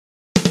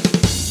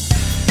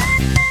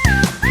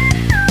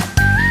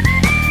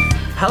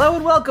Hello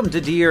and welcome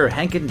to Dear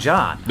Hank and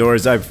John. Or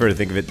as I prefer to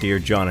think of it, Dear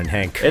John and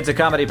Hank. It's a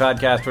comedy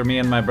podcast where me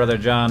and my brother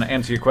John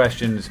answer your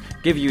questions,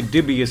 give you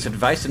dubious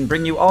advice, and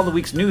bring you all the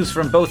week's news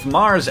from both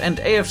Mars and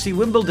AFC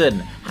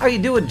Wimbledon. How you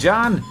doing,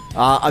 John?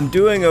 I'm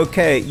doing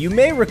okay. You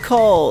may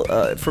recall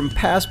from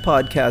past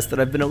podcasts that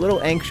I've been a little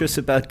anxious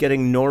about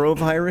getting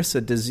norovirus,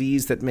 a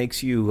disease that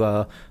makes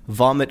you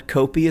vomit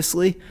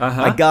copiously.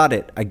 Uh-huh. I got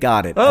it.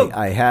 Oh.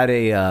 I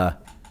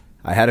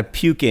had a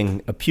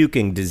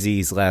puking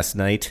disease last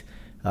night.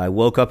 I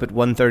woke up at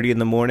 1:30 in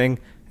the morning,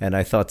 and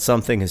I thought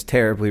something is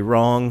terribly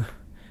wrong,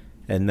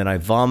 and then I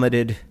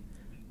vomited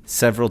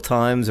several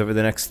times over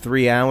the next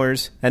 3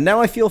 hours, and now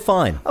I feel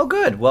fine. Oh,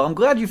 good. Well, I'm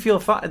glad you feel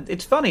fine.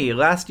 It's funny,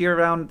 last year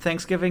around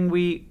Thanksgiving,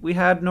 we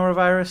had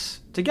norovirus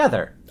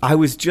together. I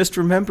was just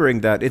remembering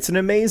that. It's an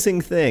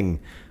amazing thing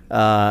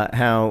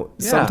how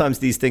sometimes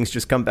these things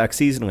just come back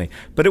seasonally.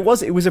 But it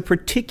was a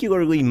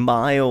particularly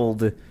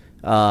mild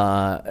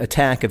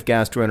attack of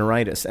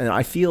gastroenteritis, and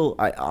I feel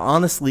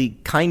honestly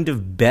kind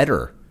of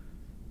better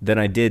than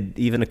I did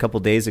even a couple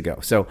days ago.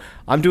 So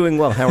I'm doing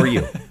well. How are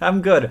you?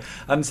 I'm good.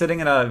 I'm sitting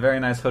in a very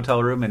nice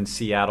hotel room in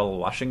Seattle,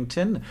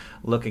 Washington,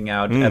 looking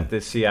out at the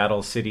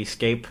Seattle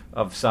cityscape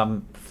of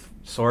some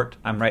sort.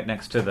 I'm right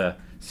next to the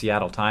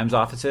Seattle Times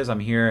offices. I'm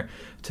here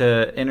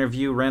to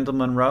interview Randall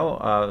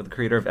Munroe, the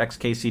creator of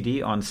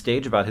XKCD, on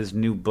stage about his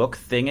new book,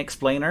 Thing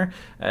Explainer,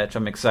 which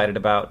I'm excited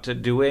about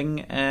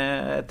doing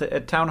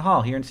at Town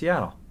Hall here in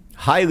Seattle.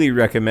 Highly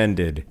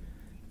recommended,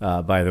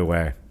 by the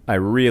way. I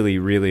really,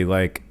 really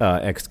like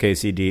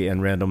XKCD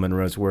and Randall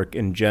Munroe's work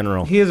in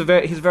general. He's a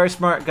very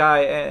smart guy,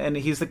 and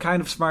he's the kind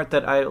of smart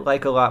that I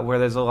like a lot, where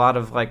there's a lot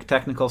of like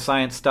technical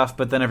science stuff,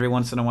 but then every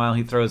once in a while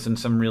he throws in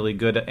some really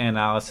good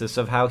analysis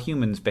of how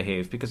humans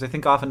behave, because I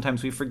think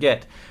oftentimes we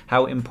forget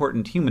how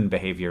important human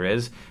behavior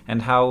is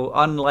and how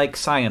unlike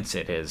science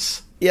it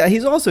is. Yeah,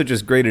 he's also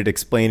just great at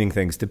explaining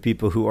things to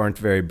people who aren't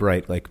very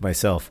bright, like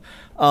myself.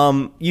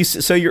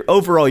 So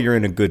you're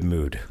in a good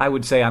mood. I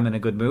would say I'm in a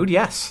good mood,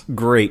 yes.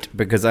 Great,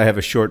 because I have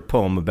a short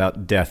poem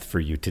about death for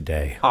you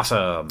today.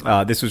 Awesome.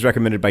 This was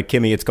recommended by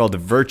Kimmy. It's called The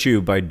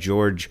Virtue by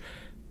George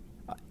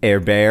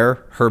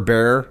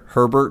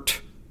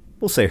Herbert.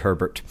 We'll say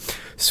Herbert.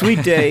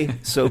 Sweet day,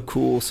 so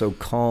cool, so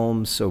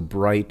calm, so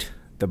bright.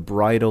 The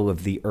bridal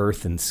of the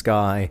earth and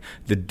sky.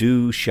 The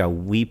dew shall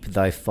weep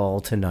thy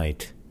fall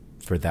tonight,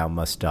 for thou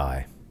must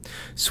die.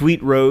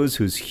 Sweet rose,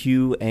 whose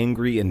hue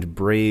angry and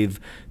brave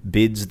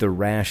bids the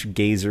rash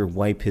gazer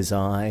wipe his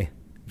eye,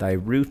 thy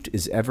root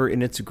is ever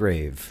in its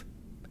grave,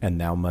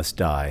 and thou must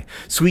die.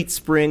 Sweet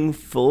spring,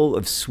 full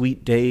of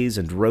sweet days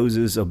and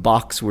roses, a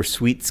box where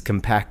sweets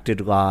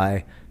compacted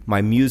lie,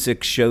 my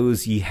music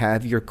shows ye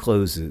have your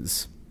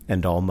closes,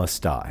 and all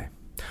must die.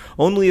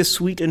 Only a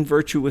sweet and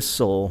virtuous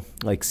soul,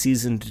 like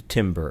seasoned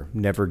timber,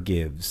 never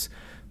gives,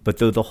 but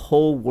though the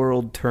whole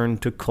world turn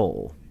to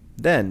coal,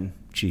 then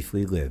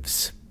chiefly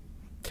lives.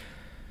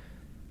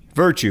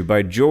 Virtue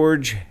by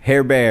George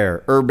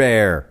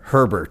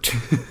Herbert.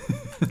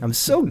 I'm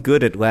so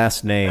good at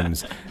last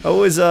names. Oh,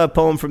 it was a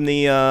poem from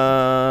the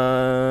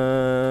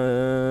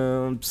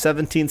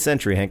 17th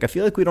century, Hank. I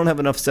feel like we don't have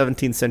enough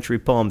 17th century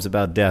poems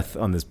about death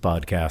on this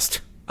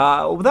podcast.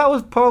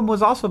 Poem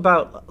was also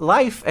about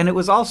life, and it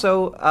was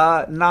also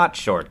not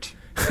short.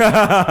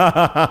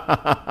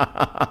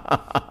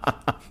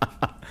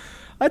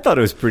 I thought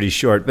it was pretty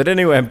short, but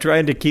anyway, I'm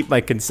trying to keep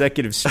my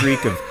consecutive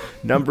streak of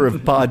number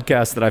of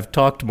podcasts that I've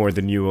talked more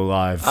than you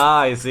alive.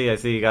 I see.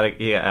 You gotta,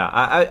 yeah.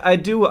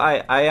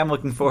 I am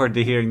looking forward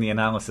to hearing the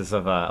analysis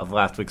of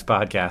last week's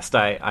podcast.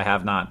 I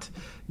have not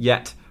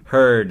yet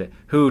heard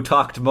who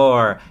talked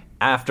more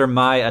after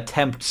my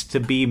attempts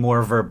to be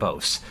more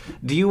verbose.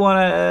 Do you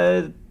want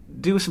to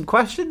do some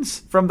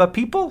questions from the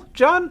people,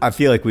 John? I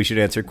feel like we should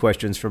answer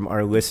questions from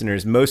our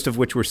listeners, most of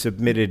which were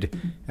submitted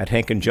at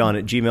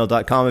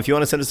hankandjohn@gmail.com. If you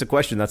want to send us a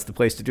question, that's the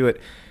place to do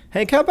it.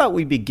 Hank, how about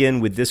we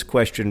begin with this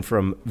question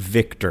from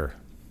Victor?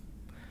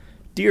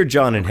 Dear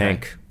John and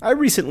Hank, I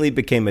recently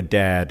became a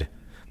dad.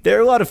 There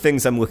are a lot of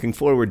things I'm looking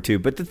forward to,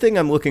 but the thing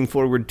I'm looking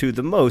forward to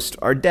the most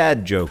are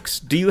dad jokes.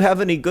 Do you have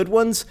any good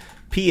ones?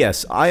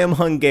 P.S. I am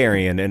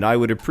Hungarian, and I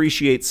would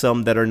appreciate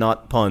some that are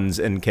not puns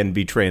and can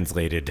be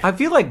translated. I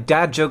feel like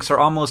dad jokes are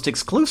almost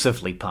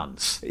exclusively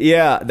puns.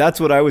 Yeah, that's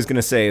what I was going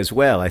to say as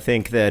well. I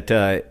think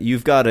that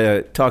you've got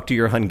to talk to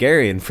your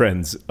Hungarian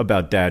friends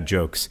about dad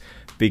jokes,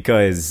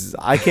 because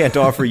I can't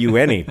offer you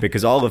any,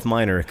 because all of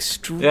mine are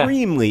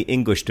extremely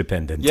English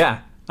dependent. Yeah,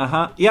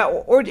 Yeah,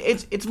 or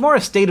it's more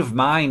a state of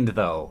mind,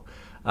 though.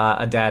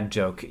 A dad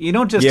joke. You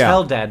don't just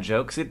tell dad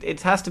jokes. It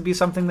has to be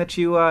something that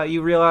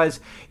you realize,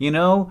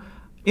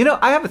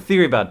 I have a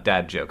theory about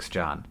dad jokes,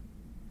 John.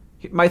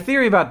 My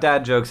theory about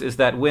dad jokes is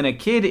that when a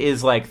kid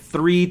is like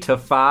 3 to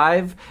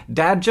 5,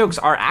 dad jokes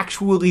are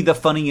actually the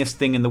funniest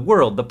thing in the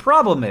world. The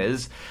problem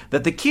is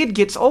that the kid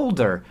gets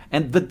older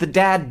and that the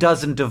dad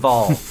doesn't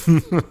evolve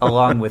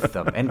along with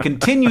them and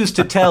continues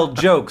to tell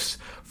jokes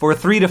for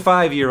 3 to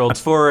 5-year-olds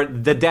for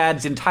the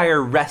dad's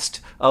entire rest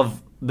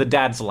of the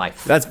dad's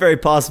life. That's very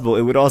possible.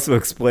 It would also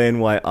explain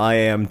why I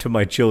am to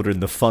my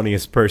children the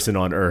funniest person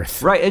on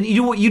earth. Right, and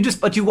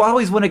but you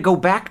always want to go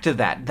back to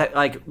that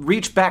like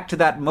reach back to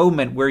that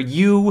moment where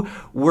you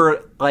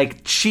were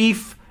like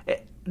chief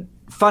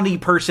funny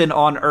person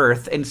on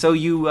earth, and so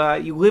you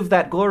live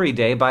that glory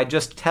day by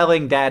just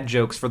telling dad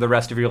jokes for the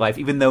rest of your life,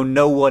 even though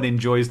no one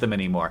enjoys them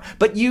anymore.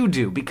 But you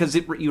do, because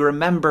you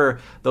remember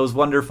those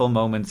wonderful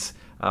moments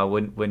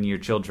when your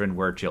children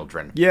were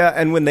children. Yeah,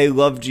 and when they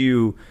loved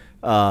you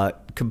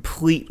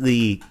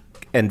completely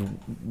and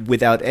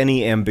without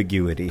any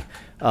ambiguity.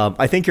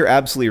 I think you're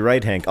absolutely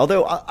right, Hank.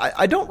 Although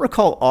I don't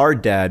recall our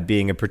dad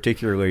being a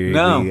particularly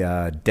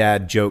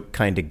dad joke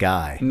kind of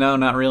guy. No,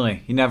 not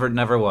really. He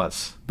never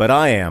was. But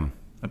I am.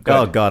 Good.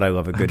 Oh, God, I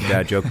love a good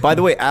dad joke. By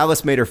the way,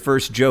 Alice made her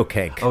first joke,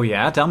 Hank. Oh,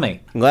 yeah? Tell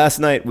me. Last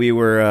night we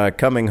were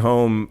coming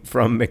home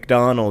from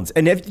McDonald's.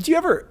 And did you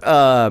ever...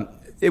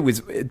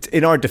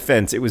 in our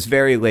defense, it was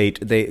very late.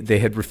 They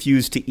had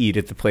refused to eat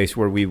at the place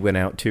where we went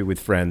out to with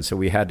friends, so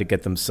we had to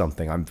get them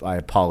something. I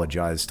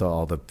apologize to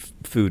all the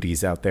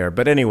foodies out there.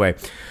 But anyway,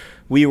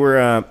 we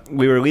were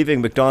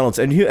leaving McDonald's.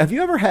 And have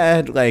you ever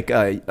had like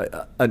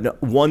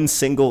one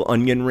single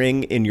onion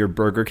ring in your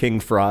Burger King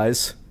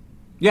fries?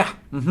 Yeah.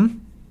 Mm-hmm.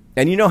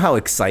 And you know how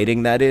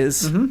exciting that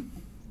is? Mm-hmm.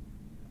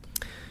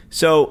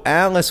 So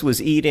Alice was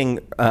eating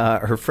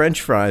her French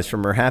fries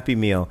from her Happy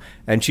Meal,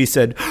 and she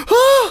said,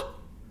 "Oh,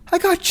 I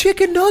got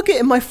chicken nugget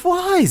in my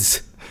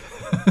fries."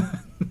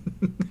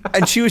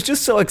 And she was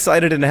just so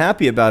excited and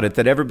happy about it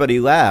that everybody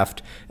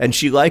laughed, and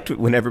she liked it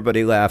when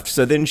everybody laughed.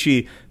 So then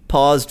she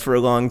paused for a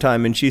long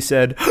time, and she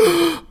said,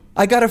 "Oh,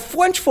 I got a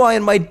French fry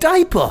in my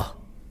diaper."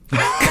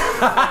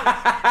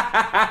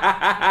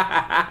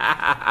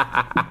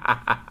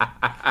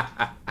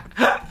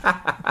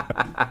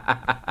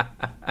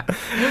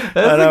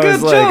 That's a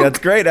good joke. That's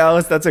great,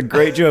 Alice. That's a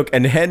great joke.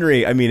 And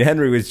Henry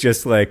was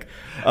just like,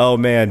 oh,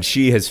 man,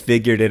 she has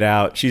figured it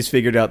out. She's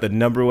figured out the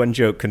number one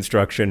joke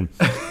construction.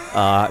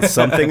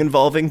 Something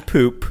involving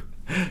poop.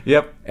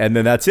 Yep. And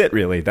then that's it,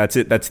 really. That's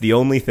it. That's the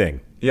only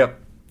thing. Yep.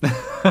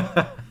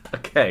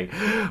 Okay.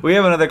 We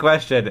have another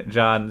question,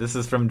 John. This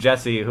is from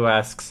Jesse, who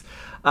asks,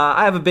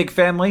 I have a big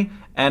family,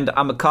 and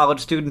I'm a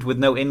college student with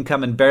no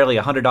income and barely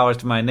 $100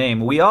 to my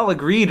name. We all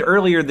agreed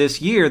earlier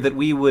this year that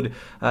we would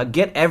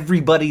get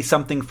everybody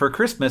something for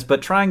Christmas,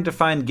 but trying to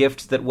find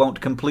gifts that won't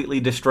completely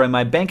destroy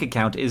my bank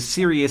account is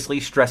seriously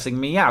stressing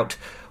me out.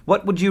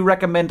 What would you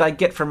recommend I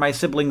get for my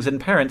siblings and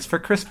parents for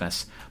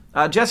Christmas?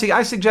 Jesse,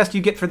 I suggest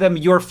you get for them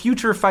your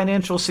future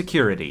financial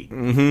security,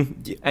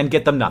 and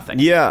get them nothing.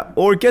 Yeah,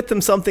 or get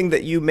them something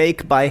that you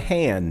make by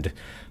hand.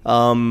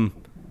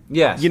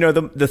 Yes. You know,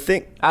 the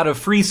thing... Out of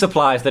free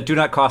supplies that do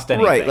not cost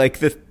anything. Right, like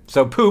the...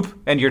 So poop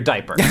and your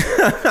diaper.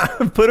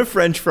 Put a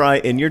French fry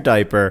in your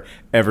diaper.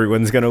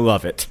 Everyone's going to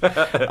love it.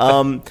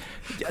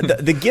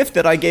 The gift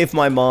that I gave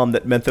my mom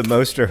that meant the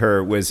most to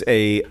her was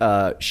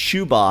a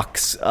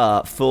shoebox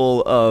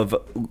full of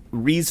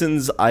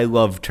reasons I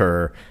loved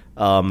her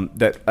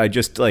that I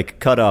just,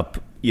 like, cut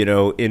up, you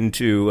know,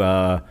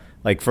 into...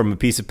 like from a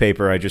piece of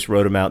paper, I just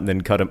wrote them out and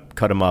then cut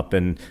them up,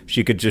 and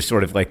she could just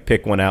sort of like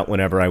pick one out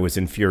whenever I was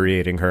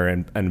infuriating her,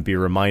 and be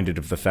reminded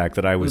of the fact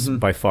that I was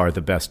by far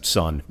the best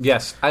son.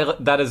 Yes,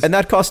 that is, and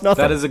that cost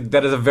nothing.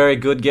 That is a very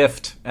good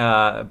gift.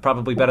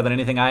 Probably better than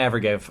anything I ever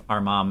gave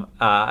our mom.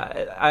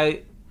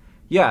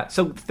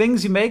 So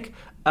things you make.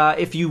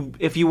 If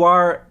you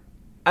are,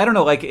 I don't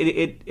know, like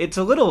it's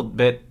a little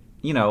bit,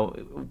 you know.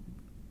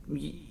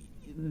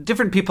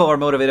 Different people are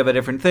motivated by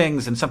different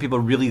things, and some people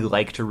really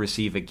like to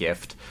receive a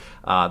gift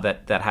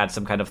that had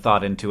some kind of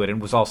thought into it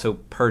and was also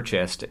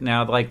purchased.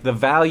 Now, like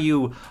putting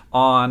value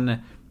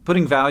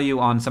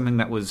on something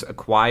that was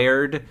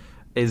acquired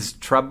is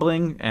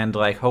troubling, and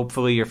like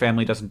hopefully your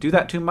family doesn't do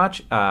that too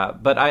much.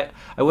 But I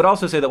would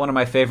also say that one of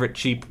my favorite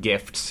cheap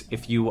gifts,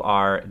 if you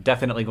are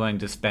definitely going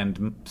to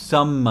spend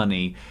some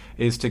money,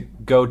 is to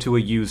go to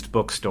a used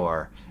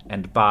bookstore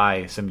and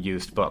buy some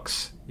used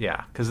books.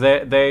 Yeah, because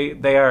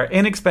they are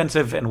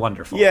inexpensive and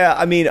wonderful. Yeah,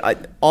 I mean,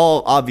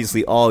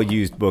 obviously all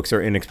used books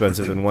are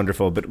inexpensive and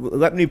wonderful, but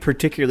let me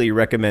particularly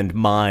recommend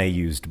my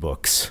used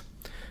books.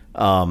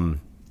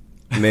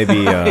 Maybe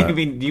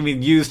you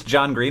mean used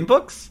John Green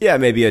books? Yeah,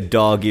 maybe a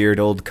dog-eared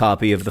old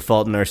copy of The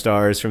Fault in Our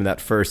Stars from that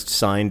first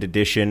signed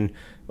edition,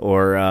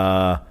 or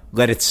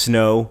Let It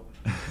Snow,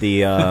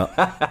 the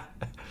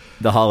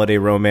holiday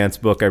romance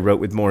book I wrote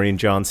with Maureen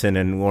Johnson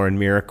and Lauren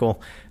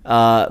Miracle.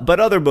 But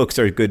other books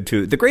are good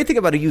too. The great thing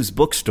about a used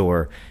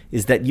bookstore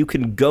is that you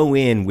can go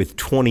in with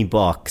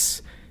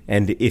 $20,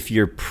 and if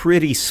you're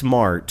pretty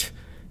smart,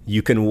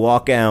 you can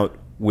walk out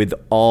with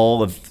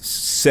all of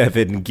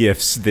 7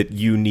 gifts that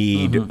you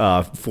need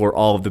for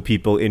all of the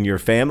people in your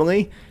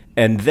family.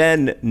 And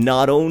then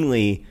not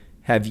only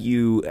have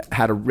you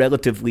had a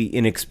relatively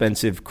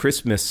inexpensive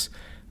Christmas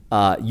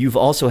you've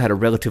also had a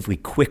relatively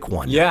quick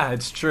one. Yeah,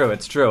 it's true.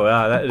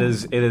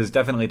 It is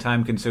definitely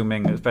time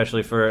consuming,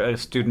 especially for a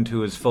student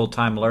who is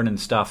full-time learning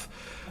stuff,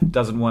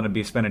 doesn't want to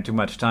be spending too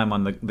much time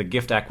on the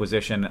gift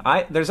acquisition.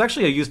 There's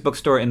actually a used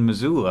bookstore in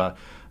Missoula,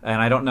 and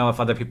I don't know if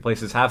other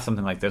places have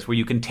something like this, where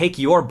you can take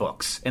your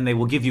books and they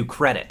will give you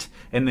credit,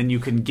 and then you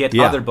can get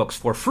other books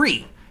for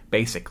free,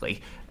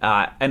 basically.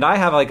 And I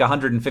have like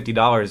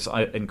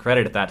 $150 in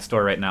credit at that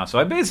store right now, so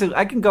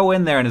I can go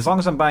in there, and as long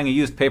as I'm buying a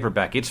used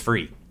paperback, it's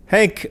free.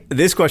 Hank,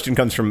 this question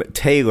comes from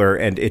Taylor,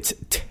 and it's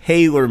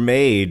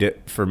tailor-made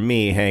for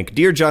me, Hank.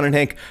 Dear John and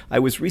Hank, I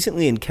was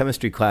recently in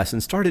chemistry class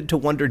and started to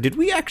wonder, did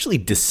we actually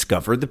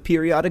discover the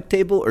periodic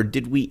table, or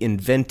did we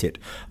invent it?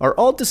 Are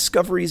all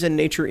discoveries in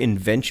nature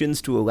inventions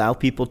to allow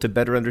people to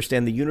better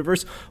understand the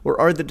universe, or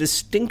are the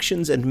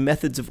distinctions and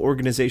methods of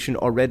organization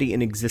already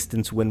in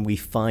existence when we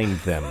find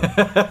them?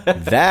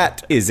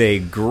 That is a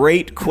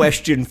great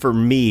question for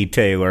me,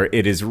 Taylor.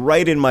 It is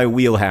right in my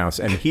wheelhouse,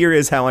 and here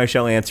is how I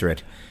shall answer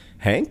it.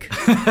 Hank?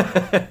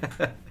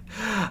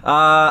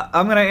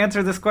 I'm going to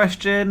answer this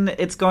question.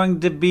 It's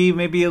going to be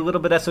maybe a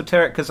little bit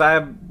esoteric because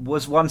I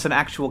was once an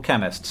actual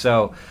chemist.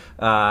 So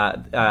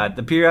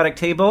the periodic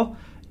table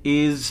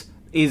is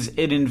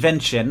an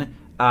invention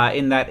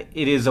in that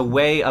it is a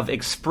way of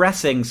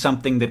expressing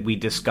something that we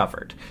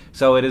discovered.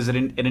 So it is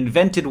an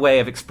invented way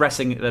of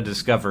expressing a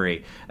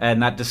discovery.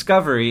 And that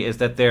discovery is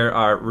that there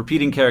are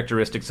repeating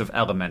characteristics of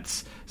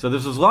elements. So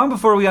this was long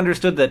before we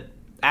understood that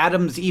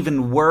atoms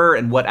even were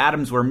and what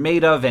atoms were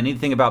made of, and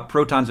anything about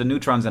protons and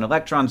neutrons and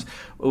electrons.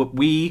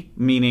 We,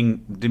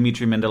 meaning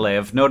Dmitry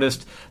Mendeleev,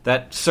 noticed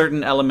that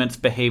certain elements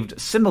behaved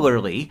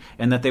similarly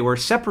and that they were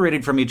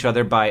separated from each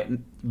other by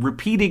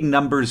repeating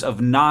numbers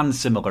of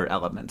non-similar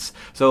elements.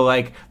 So,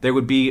 like, there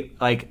would be,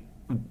 like,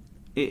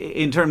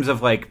 in terms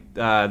of, like,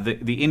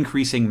 the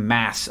increasing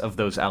mass of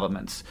those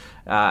elements.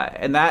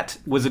 And that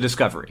was a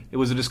discovery. It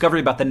was a discovery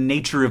about the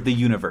nature of the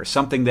universe,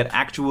 something that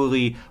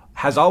actually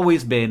has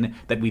always been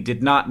that we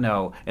did not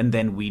know, and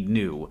then we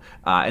knew.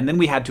 And then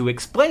we had to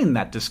explain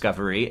that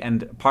discovery,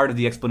 and part of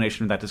the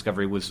explanation of that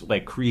discovery was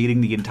like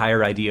creating the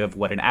entire idea of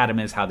what an atom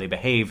is, how they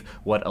behave,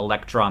 what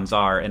electrons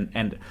are,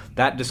 and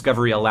that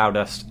discovery allowed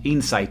us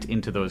insight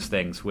into those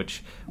things,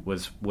 which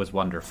was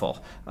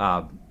wonderful.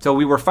 So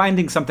we were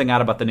finding something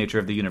out about the nature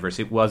of the universe.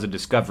 It was a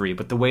discovery,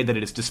 but the way that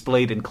it is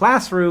displayed in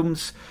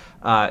classrooms,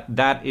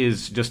 that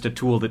is just a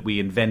tool that we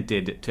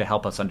invented to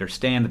help us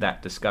understand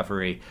that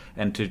discovery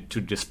and to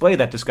display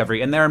that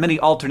discovery. And there are many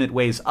alternate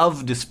ways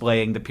of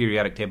displaying the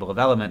periodic table of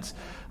elements,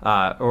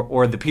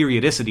 or the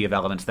periodicity of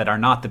elements that are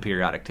not the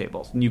periodic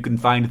tables. And you can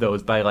find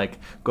those by, like,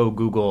 go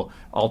Google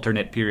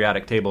alternate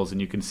periodic tables,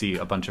 and you can see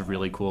a bunch of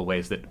really cool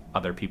ways that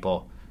other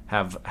people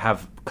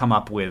have come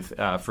up with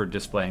for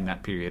displaying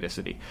that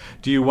periodicity.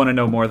 Do you want to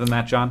know more than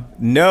that, John?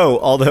 No,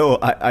 although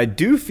I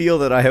do feel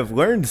that I have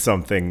learned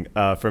something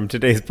from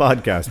today's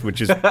podcast, which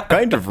is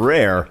kind of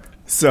rare.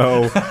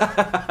 So,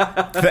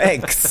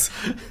 thanks.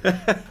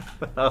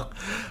 Well,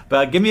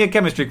 but give me a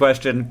chemistry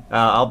question.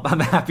 I'm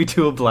happy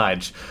to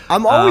oblige.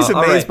 I'm always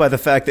amazed by the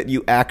fact that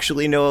you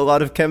actually know a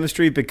lot of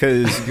chemistry,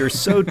 because you're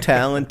so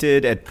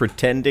talented at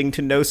pretending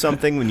to know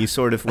something when you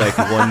sort of like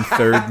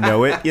 1/3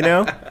 know it, you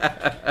know?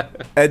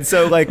 And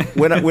so, like,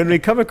 when we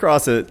come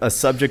across a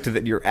subject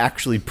that you're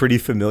actually pretty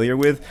familiar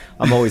with,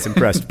 I'm always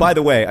impressed. By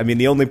the way, I mean,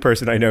 the only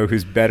person I know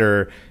who's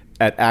better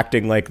at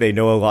acting like they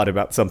know a lot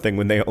about something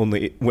when they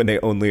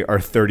only are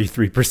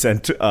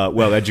 33%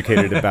 well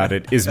educated about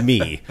it is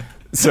me.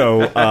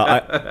 So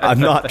I'm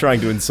not trying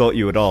to insult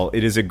you at all.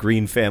 It is a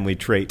Green family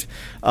trait.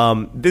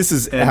 This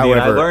is, indeed,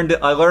 however,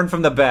 I learned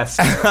from the best.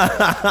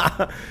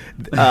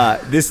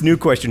 This new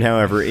question,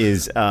 however,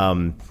 is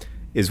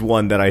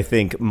one that I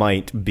think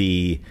might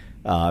be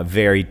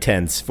very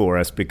tense for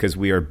us, because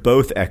we are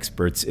both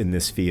experts in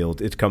this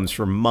field. It comes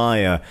from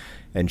Maya,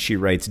 and she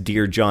writes,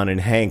 Dear John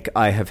and Hank,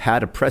 I have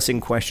had a pressing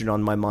question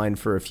on my mind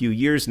for a few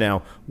years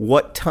now.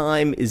 What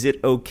time is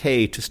it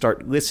okay to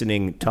start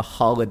listening to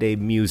holiday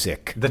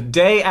music? The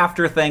day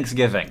after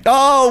Thanksgiving.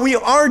 Oh, we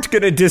aren't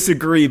going to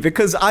disagree,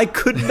 because I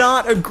could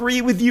not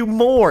agree with you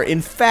more.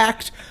 In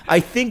fact, I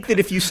think that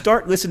if you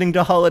start listening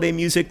to holiday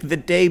music the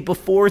day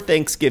before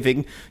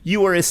Thanksgiving,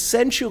 you are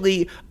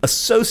essentially a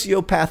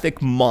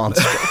sociopathic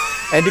monster.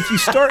 And if you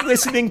start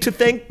listening to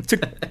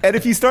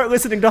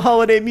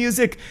holiday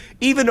music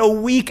even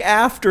a week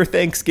after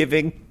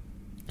Thanksgiving,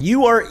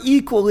 you are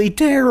equally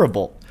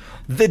terrible.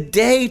 The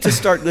day to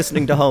start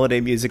listening to holiday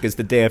music is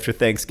the day after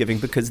Thanksgiving,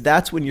 because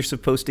that's when you're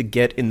supposed to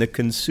get in the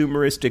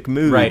consumeristic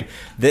mood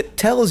that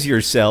tells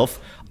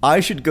yourself, I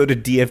should go to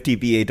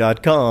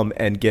dftba.com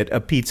and get a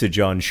Pizza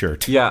John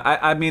shirt. Yeah,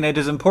 I mean, it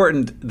is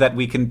important that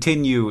we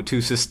continue to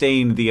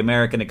sustain the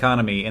American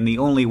economy, and the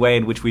only way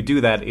in which we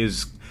do that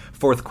is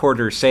fourth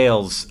quarter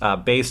sales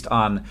based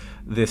on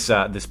this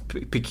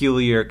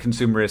peculiar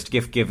consumerist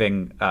gift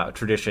giving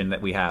tradition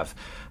that we have.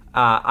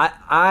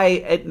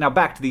 Now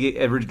back to the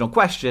original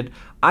question.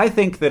 I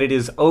think that it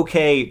is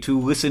okay to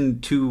listen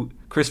to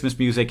Christmas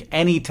music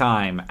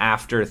anytime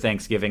after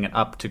Thanksgiving and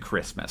up to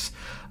Christmas.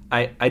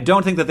 I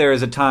don't think that there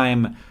is a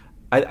time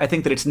I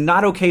think that it's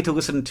not okay to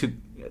listen to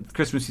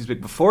Christmas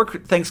music before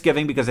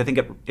Thanksgiving because I think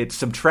it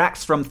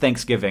subtracts from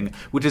Thanksgiving,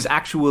 which is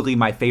actually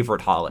my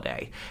favorite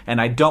holiday.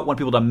 And I don't want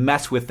people to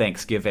mess with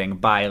Thanksgiving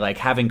by like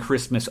having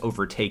Christmas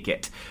overtake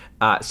it.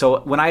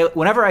 So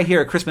whenever I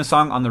hear a Christmas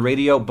song on the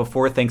radio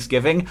before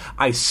Thanksgiving,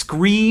 I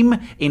scream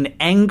in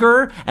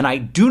anger, and I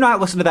do not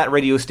listen to that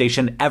radio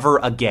station ever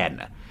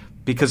again.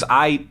 Because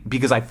I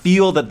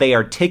feel that they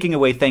are taking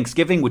away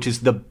Thanksgiving, which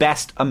is the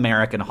best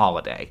American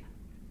holiday.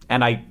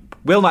 And I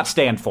will not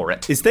stand for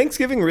it. Is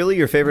Thanksgiving really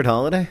your favorite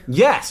holiday?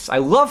 Yes, I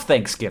love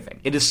Thanksgiving.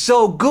 It is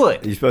so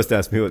good. You're supposed to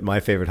ask me what my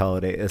favorite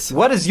holiday is.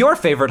 What is your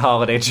favorite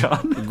holiday,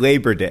 John?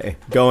 Labor Day.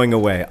 Going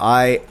away.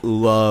 I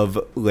love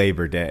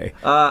Labor Day.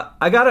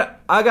 I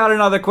got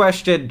another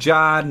question,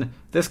 John.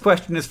 This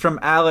question is from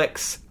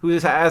Alex, who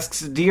asks,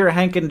 Dear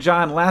Hank and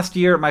John, last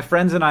year my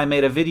friends and I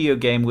made a video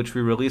game which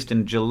we released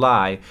in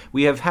July.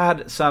 We have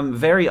had some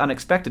very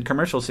unexpected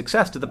commercial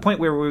success to the point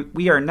where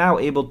we are now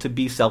able to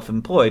be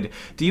self-employed.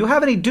 Do you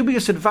have any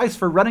dubious advice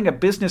for running a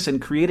business and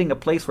creating a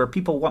place where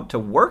people want to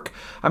work?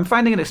 I'm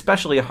finding it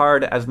especially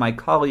hard as my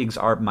colleagues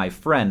are my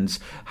friends.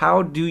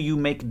 How do you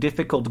make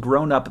difficult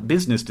grown-up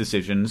business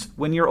decisions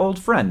when you're old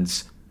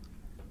friends?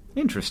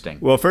 Interesting.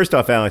 Well, first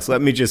off, Alex,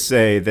 let me just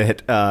say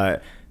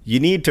that you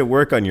need to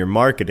work on your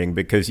marketing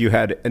because you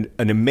had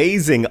an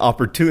amazing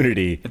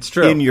opportunity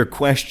in your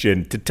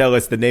question to tell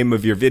us the name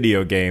of your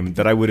video game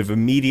that I would have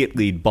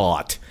immediately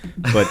bought,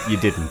 but you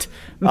didn't.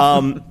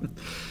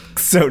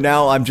 So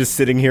now I'm just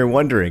sitting here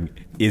wondering,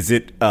 is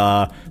it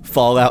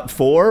Fallout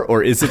 4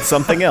 or is it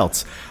something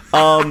else?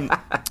 I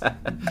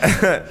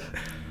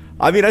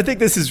mean, I think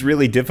this is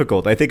really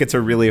difficult. I think it's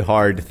a really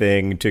hard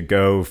thing to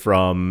go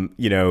from,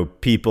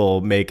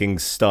 people making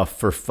stuff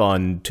for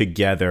fun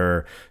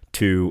together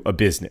to a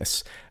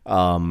business.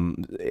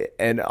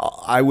 And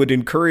I would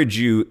encourage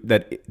you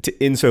that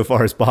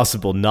insofar as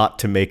possible, not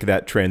to make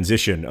that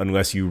transition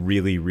unless you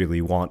really,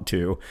 really want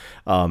to.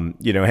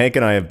 Hank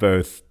and I have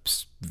both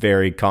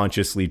very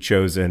consciously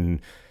chosen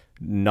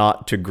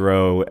not to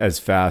grow as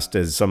fast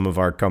as some of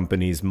our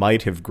companies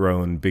might have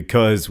grown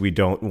because we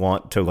don't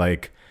want to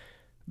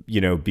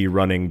be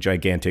running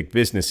gigantic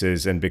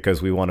businesses and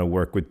because we want to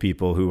work with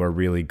people who are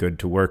really good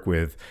to work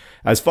with.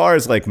 As far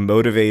as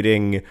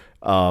motivating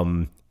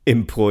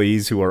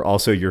employees who are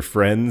also your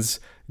friends,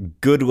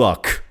 good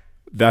luck.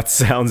 That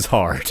sounds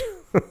hard.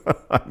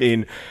 I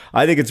mean,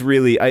 I think it's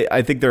really,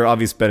 I think there are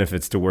obvious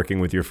benefits to working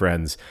with your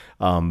friends.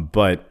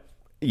 But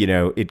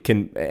it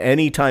can,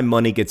 anytime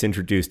money gets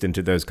introduced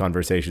into those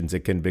conversations,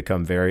 it can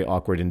become very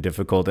awkward and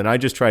difficult. And I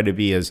just try to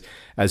be as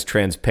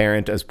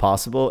transparent as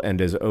possible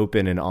and as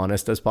open and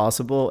honest as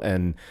possible,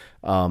 and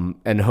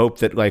hope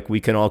that we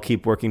can all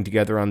keep working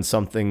together on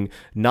something,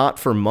 not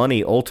for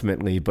money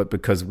ultimately, but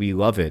because we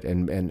love it,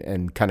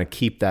 and kind of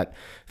keep that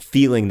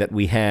feeling that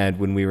we had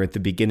when we were at the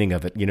beginning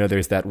of it.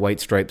 There's that White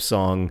Stripes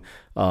song,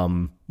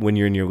 when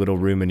you're in your little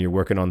room and you're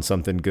working on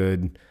something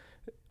good,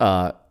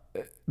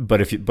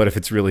 but if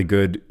it's really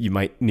good, you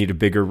might need a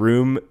bigger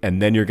room,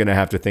 and then you're going to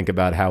have to think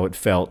about how it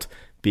felt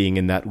being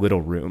in that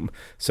little room.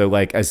 So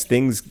as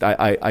things,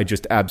 I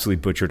just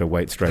absolutely butchered a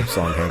White Stripes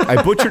song, Hank.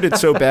 I butchered it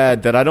so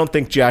bad that I don't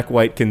think Jack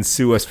White can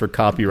sue us for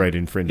copyright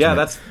infringement. Yeah,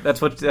 that's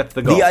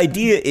the goal. The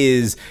idea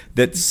is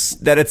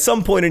that at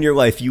some point in your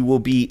life, you will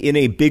be in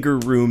a bigger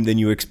room than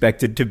you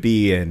expected to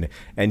be in,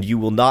 and you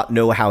will not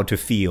know how to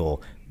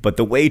feel. But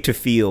the way to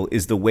feel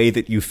is the way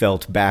that you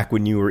felt back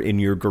when you were in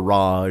your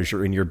garage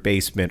or in your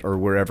basement or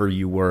wherever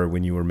you were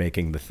when you were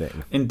making the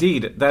thing.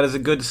 Indeed, that is a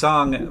good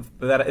song.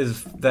 That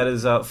is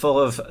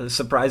full of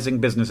surprising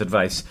business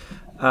advice.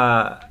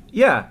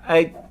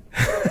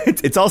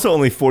 It's also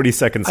only 40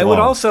 seconds long.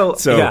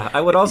 I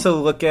would also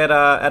look at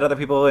other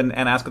people and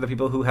ask other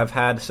people who have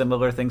had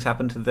similar things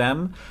happen to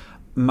them.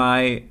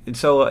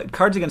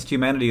 Cards Against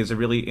Humanity is a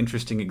really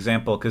interesting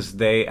example because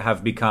they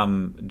have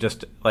become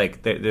just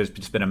there's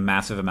just been a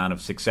massive amount of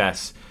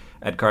success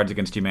at Cards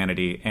Against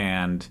Humanity,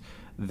 and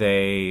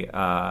they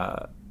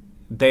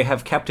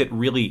have kept it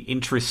really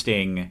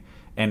interesting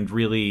and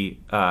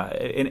really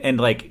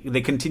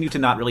they continue to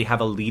not really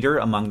have a leader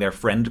among their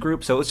friend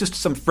group. So it was just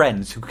some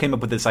friends who came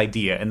up with this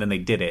idea and then they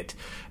did it,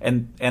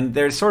 and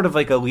there's sort of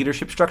a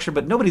leadership structure,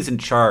 but nobody's in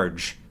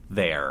charge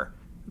there.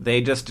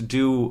 They just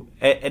do,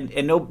 and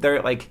no,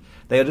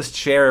 they just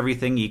share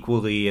everything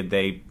equally, and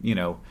they,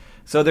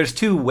 So there's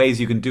two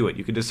ways you can do it.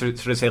 You can just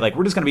sort of say,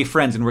 we're just going to be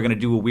friends, and we're going to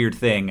do a weird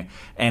thing,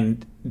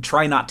 and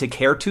try not to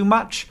care too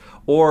much,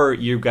 or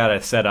you've got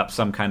to set up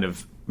some kind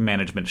of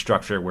management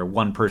structure where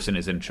one person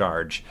is in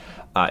charge.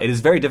 It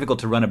is very difficult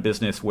to run a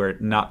business where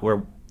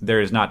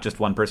there is not just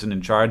one person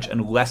in charge,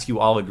 unless you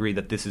all agree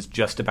that this is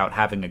just about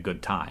having a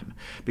good time.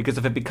 Because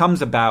if it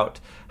becomes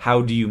about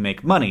how do you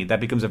make money, that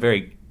becomes a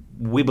very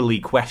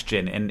wibbly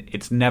question, and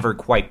it's never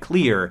quite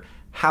clear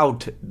how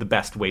the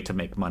best way to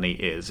make money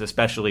is,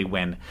 especially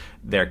when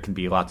there can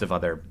be lots of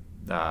other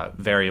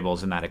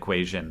variables in that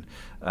equation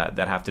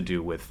that have to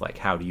do with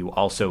how do you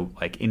also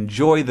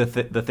enjoy the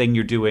thing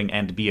you're doing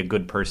and be a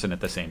good person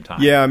at the same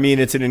time. Yeah, I mean,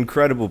 it's an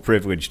incredible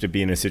privilege to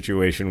be in a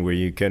situation where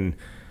you can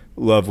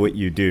love what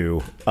you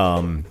do.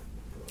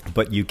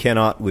 But you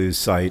cannot lose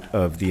sight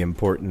of the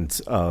importance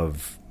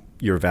of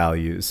your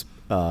values.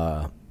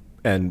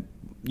 And,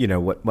 you know,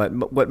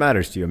 what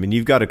matters to you. I mean,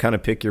 you've got to kind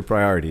of pick your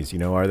priorities. You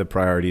know, are the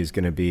priorities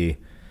going to be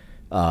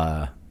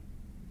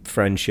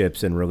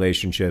friendships and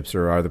relationships,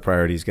 or are the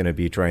priorities going to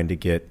be trying to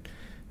get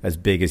as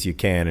big as you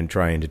can and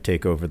trying to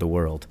take over the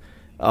world?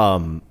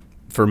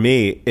 For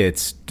me,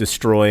 it's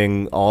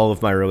destroying all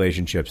of my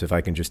relationships if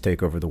I can just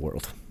take over the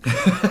world.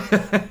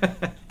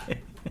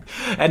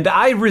 And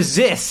I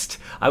resist.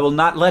 I will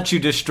not let you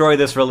destroy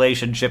this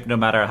relationship no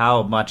matter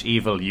how much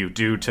evil you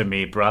do to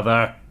me,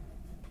 brother.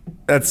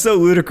 That's so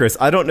ludicrous.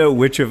 I don't know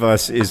which of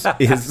us is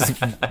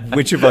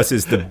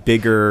the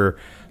bigger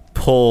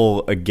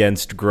pull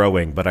against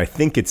growing, but I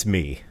think it's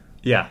me.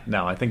 Yeah,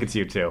 no, I think it's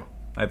you too.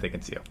 I think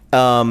it's you.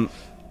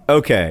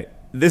 Okay.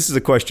 This is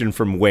a question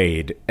from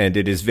Wade, and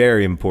it is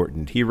very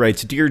important. He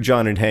writes, "Dear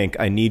John and Hank,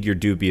 I need your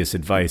dubious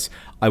advice.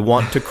 I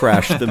want to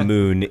crash the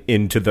moon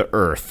into the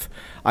Earth.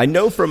 I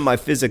know from my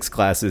physics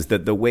classes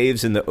that the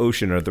waves in the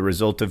ocean are the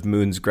result of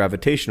moon's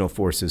gravitational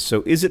forces,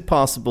 so is it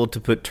possible to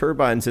put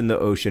turbines in the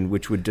ocean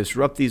which would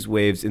disrupt these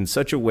waves in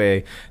such a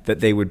way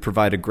that they would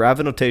provide a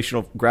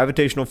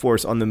gravitational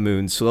force on the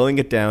moon, slowing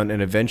it down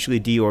and eventually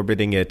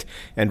deorbiting it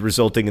and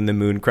resulting in the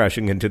moon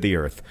crashing into the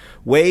Earth?"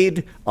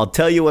 Wade, I'll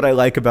tell you what I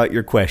like about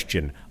your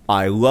question.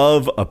 I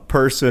love a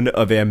person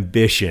of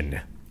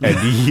ambition. And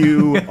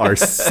you are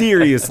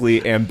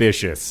seriously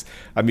ambitious.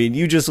 I mean,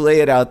 you just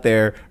lay it out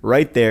there,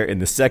 right there in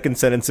the second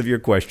sentence of your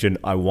question.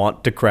 I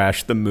want to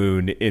crash the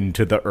moon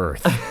into the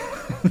Earth.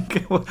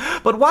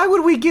 But why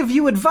would we give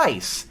you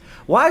advice?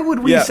 Why would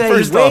we say,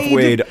 first off,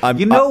 Wade,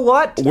 you know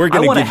what? We're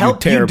going to give you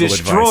terrible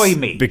destroy advice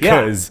me.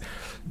 Because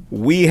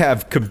we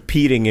have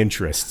competing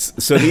interests.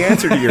 So the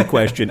answer to your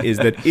question is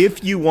that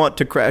if you want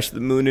to crash the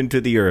moon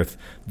into the Earth,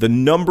 the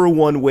number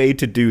one way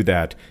to do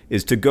that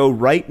is to go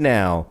right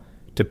now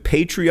to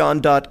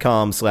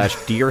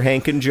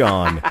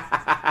patreon.com/DearHankandJohn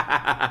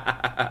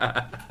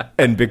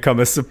and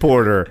become a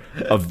supporter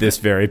of this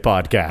very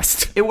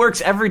podcast. It works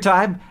every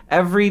time.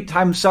 Every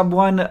time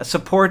someone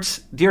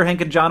supports Dear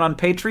Hank and John on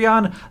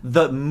Patreon,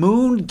 the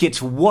moon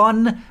gets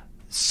 1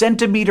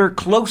 centimeter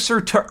closer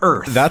to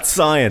Earth. That's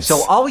science.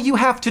 So all you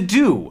have to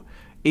do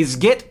is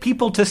get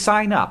people to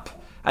sign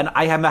up. And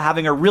I am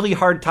having a really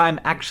hard time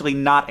actually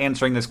not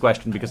answering this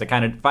question because I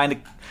kind of find it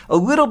a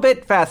little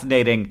bit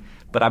fascinating.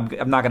 But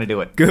I'm not going to do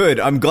it. Good.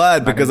 I'm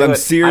glad, because I'm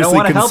seriously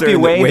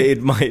concerned that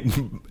Wade might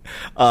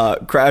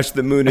crash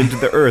the moon into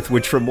the Earth,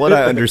 which from what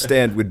I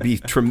understand would be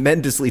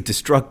tremendously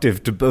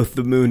destructive to both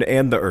the moon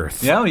and the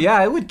Earth.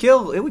 Yeah, it would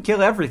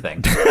kill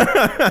everything.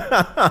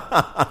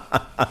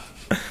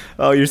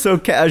 Oh, you're so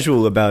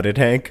casual about it,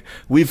 Hank.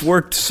 We've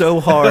worked so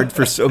hard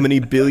for so many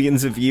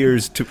billions of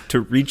years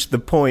to reach the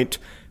point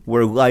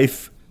where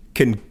life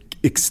can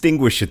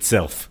extinguish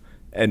itself.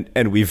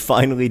 And we've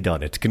finally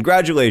done it.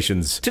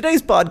 Congratulations.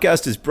 Today's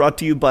podcast is brought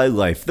to you by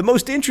Life, the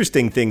most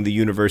interesting thing the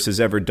universe has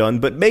ever done,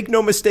 but make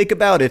no mistake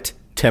about it,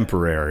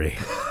 temporary.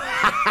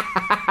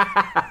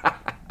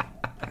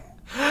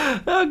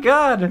 Oh,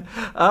 God.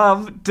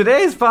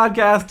 Today's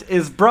podcast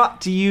is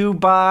brought to you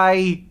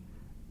by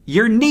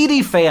your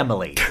needy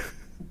family.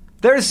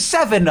 There's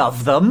 7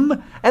 of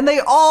them, and they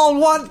all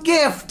want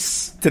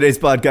gifts. Today's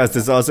podcast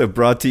is also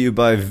brought to you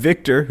by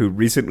Victor, who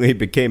recently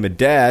became a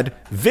dad.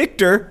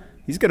 Victor...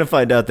 he's going to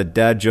find out that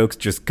dad jokes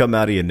just come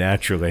out of you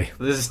naturally.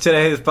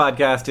 Today's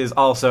podcast is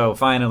also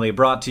finally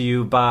brought to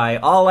you by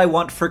All I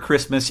Want for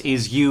Christmas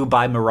Is You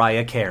by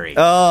Mariah Carey.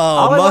 Oh,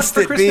 All I Want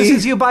for it Christmas be?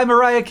 Is You by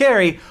Mariah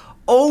Carey.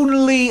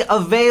 Only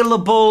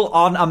available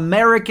on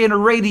American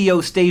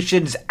radio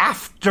stations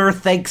after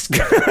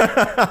Thanksgiving.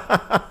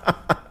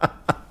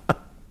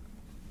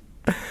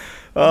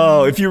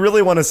 Oh, if you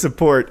really want to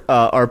support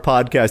our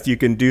podcast, you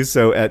can do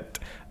so at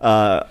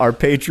our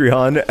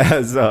Patreon.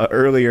 As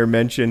earlier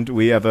mentioned,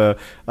 we have a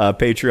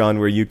Patreon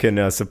where you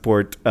can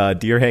support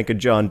Dear Hank and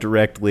John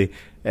directly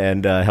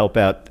and help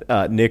out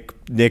Nick,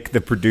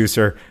 the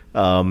producer,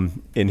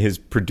 in his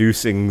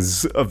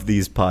producings of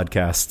these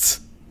podcasts.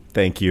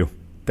 Thank you.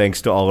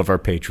 Thanks to all of our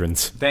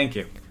patrons. Thank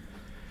you.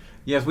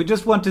 Yes, we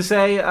just want to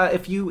say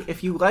if you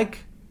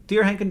like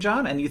Dear Hank and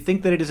John and you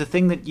think that it is a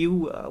thing that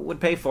you would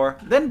pay for,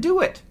 then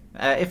do it.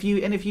 If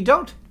you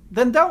don't,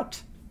 then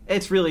don't.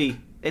 It's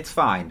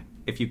fine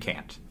if you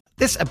can't.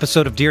 This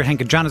episode of Dear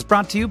Hank and John is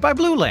brought to you by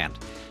Blue Land.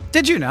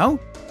 Did you know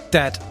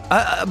that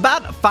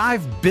about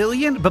 5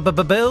 billion,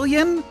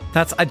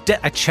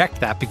 I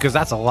checked that because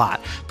that's a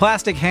lot,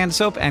 plastic hand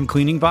soap and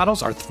cleaning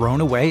bottles are thrown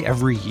away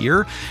every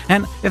year?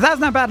 And if that's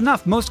not bad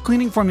enough, most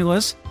cleaning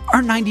formulas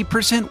are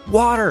 90%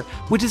 water,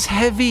 which is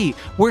heavy.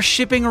 We're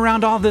shipping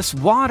around all this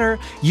water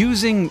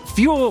using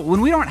fuel when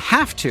we don't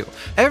have to.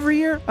 Every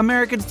year,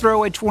 Americans throw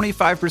away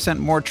 25%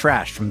 more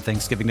trash from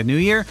Thanksgiving to New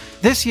Year.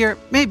 This year,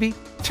 maybe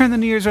Turn the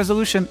New Year's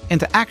resolution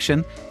into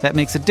action that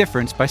makes a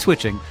difference by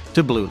switching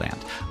to Blue Land.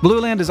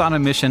 Blue Land is on a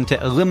mission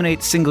to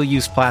eliminate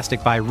single-use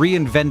plastic by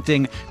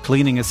reinventing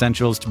cleaning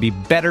essentials to be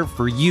better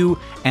for you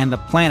and the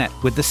planet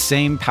with the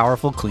same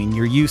powerful clean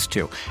you're used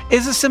to.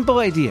 It's a simple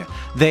idea.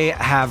 They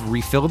have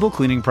refillable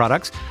cleaning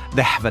products.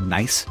 They have a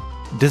nice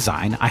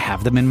design. I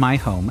have them in my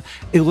home.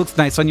 It looks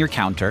nice on your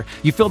counter.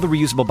 You fill the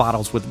reusable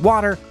bottles with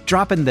water,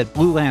 drop in the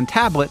Blue Land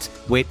tablets,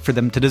 wait for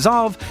them to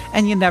dissolve,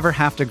 and you never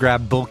have to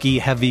grab bulky,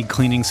 heavy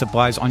cleaning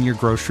supplies on your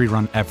grocery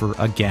run ever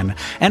again.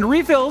 And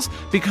refills,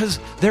 because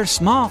they're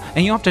small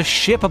and you don't have to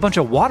ship a bunch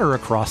of water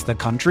across the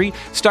country,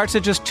 starts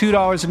at just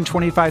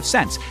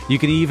 $2.25. You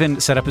can even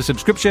set up a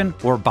subscription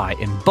or buy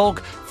in bulk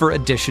for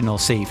additional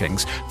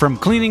savings. From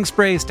cleaning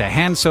sprays to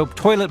hand soap,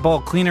 toilet bowl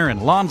cleaner,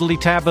 and laundry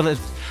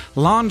tablets,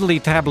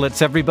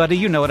 everybody,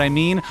 you know what I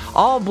mean.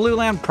 All Blue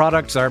Land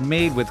products are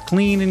made with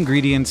clean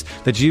ingredients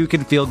that you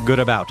can feel good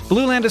about.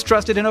 Blue Land is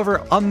trusted in over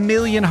 1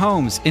 million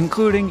homes,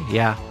 including,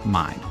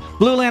 mine.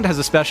 Blue Land has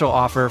a special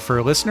offer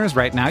for listeners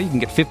right now. You can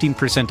get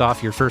 15%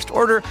 off your first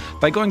order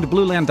by going to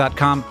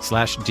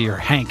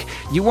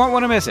blueland.com/DearHank. You won't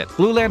want to miss it.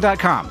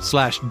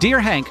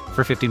 blueland.com/DearHank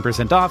for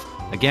 15% off.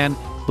 Again,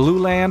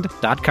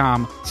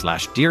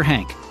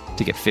 blueland.com/DearHank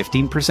to get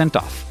 15%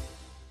 off.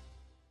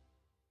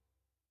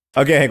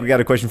 Okay, Hank, we got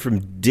a question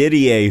from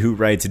Didier, who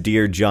writes,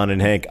 Dear John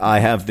and Hank, I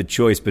have the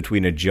choice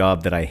between a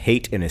job that I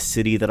hate in a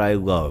city that I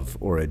love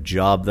or a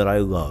job that I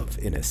love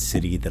in a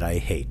city that I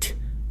hate.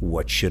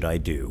 What should I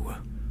do?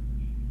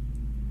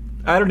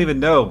 I don't even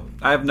know.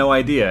 I have no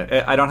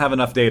idea. I don't have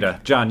enough data.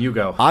 John, you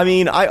go. I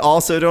mean, I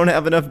also don't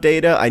have enough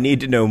data. I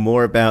need to know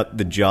more about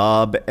the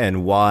job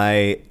and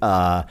why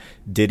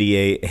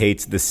Didier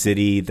hates the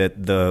city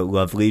that the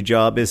lovely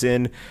job is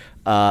in.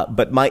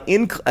 But my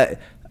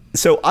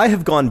So I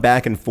have gone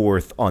back and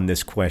forth on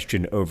this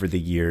question over the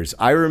years.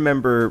 I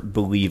remember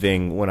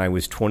believing when I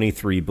was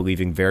 23,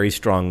 believing very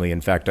strongly.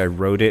 In fact, I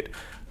wrote it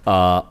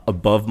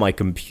above my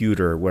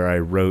computer where I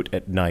wrote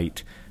at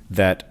night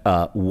that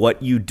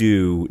what you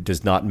do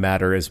does not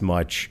matter as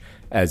much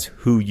as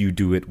who you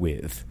do it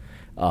with.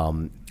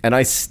 And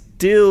I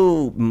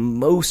still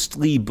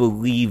mostly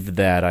believe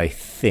that, I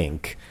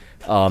think.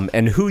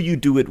 And who you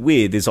do it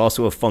with is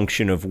also a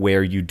function of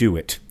where you do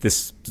it.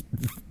 This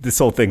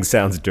whole thing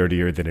sounds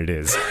dirtier than it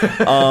is.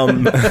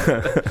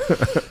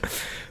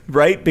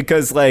 Right?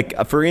 Because, like,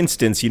 for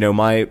instance, you know,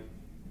 my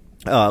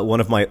one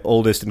of my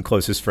oldest and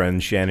closest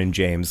friends, Shannon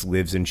James,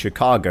 lives in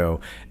Chicago,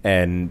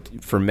 and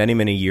for many,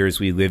 many years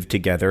we lived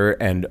together,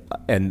 and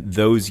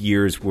those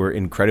years were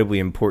incredibly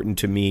important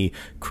to me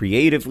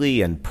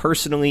creatively and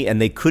personally,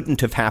 and they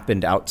couldn't have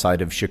happened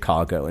outside of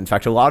Chicago. In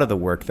fact, a lot of the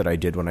work that I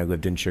did when I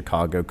lived in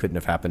Chicago couldn't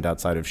have happened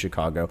outside of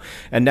Chicago.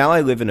 And now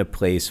I live in a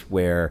place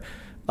where,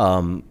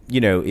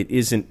 you know, it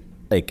isn't,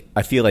 like,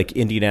 I feel like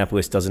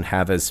Indianapolis doesn't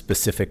have as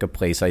specific a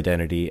place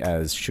identity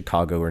as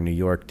Chicago or New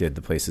York did,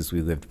 the places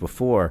we lived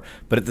before.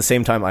 But at the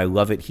same time, I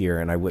love it here,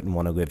 and I wouldn't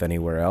want to live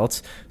anywhere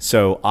else.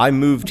 So we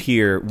moved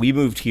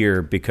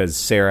here because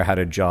Sarah had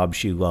a job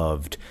she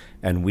loved,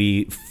 and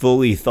we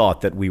fully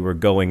thought that we were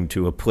going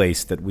to a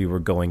place that we were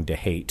going to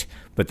hate,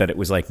 but that it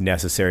was, like,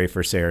 necessary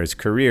for Sarah's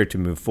career to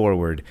move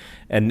forward.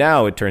 And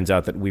now it turns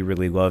out that we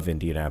really love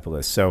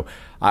Indianapolis. So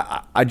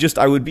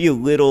I would be a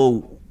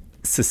little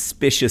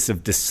suspicious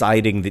of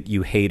deciding that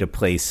you hate a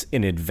place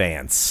in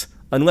advance,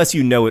 unless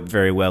you know it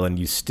very well and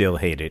you still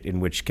hate it, in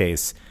which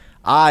case,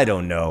 I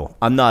don't know.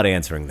 I'm not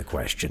answering the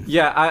question.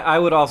 Yeah, I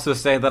would also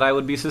say that I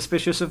would be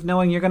suspicious of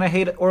knowing you're going to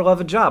hate or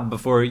love a job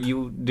before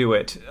you do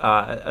it,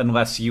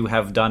 unless you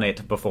have done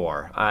it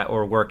before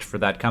or worked for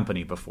that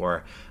company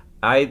before.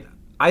 I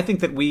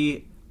think that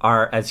we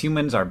are, as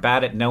humans, are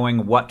bad at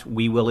knowing what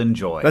we will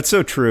enjoy. That's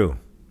so true.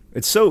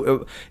 It's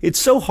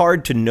so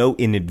hard to know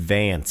in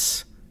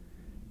advance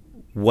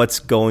what's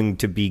going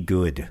to be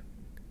good.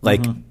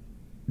 Like,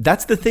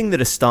 that's the thing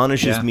that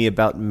astonishes me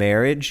about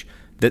marriage,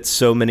 that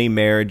so many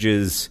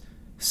marriages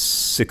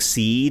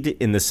succeed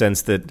in the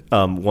sense that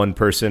one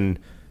person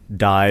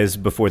dies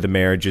before the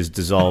marriage is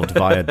dissolved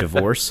via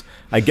divorce.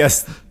 I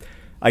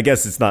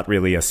guess it's not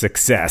really a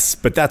success,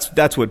 but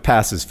that's what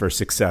passes for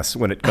success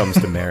when it comes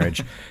to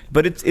marriage.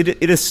 But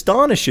it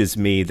astonishes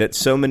me that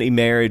so many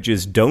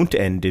marriages don't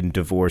end in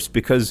divorce,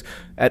 because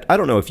I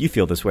don't know if you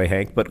feel this way,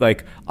 Hank, but,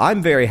 like,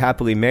 I'm very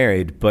happily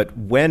married, but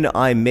when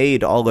I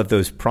made all of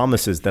those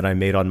promises that I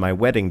made on my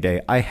wedding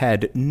day, I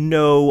had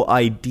no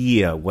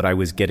idea what I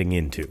was getting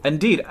into.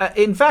 Indeed.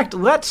 In fact,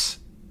 let's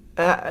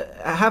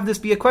have this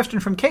be a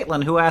question from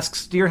Caitlin, who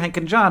asks, Dear Hank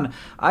and John,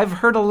 I've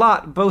heard a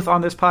lot, both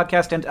on this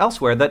podcast and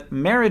elsewhere, that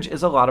marriage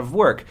is a lot of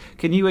work.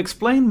 Can you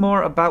explain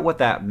more about what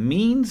that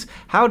means?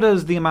 How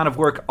does the amount of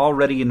work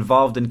already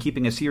involved in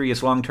keeping a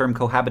serious long-term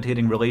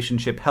cohabitating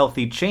relationship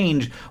healthy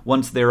change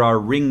once there are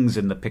rings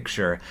in the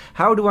picture?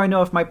 How do I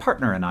know if my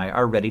partner and I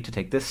are ready to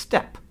take this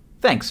step?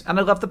 Thanks, and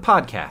I love the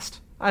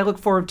podcast. I look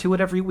forward to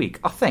it every week.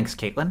 Oh, thanks,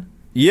 Caitlin.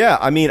 Yeah,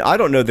 I mean, I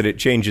don't know that it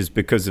changes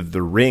because of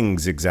the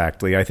rings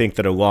exactly. I think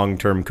that a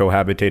long-term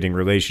cohabitating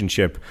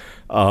relationship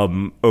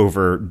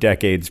over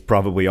decades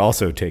probably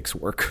also takes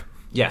work.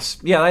 Yes.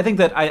 Yeah, I think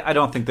that I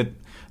don't think that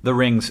the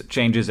rings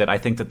changes it. I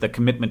think that the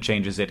commitment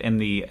changes it,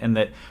 and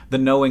that the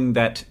knowing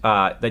that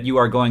that you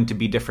are going to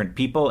be different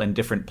people in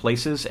different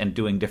places and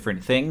doing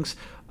different things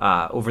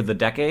over the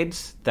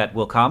decades that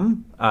will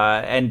come,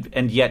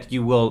 and yet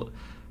you will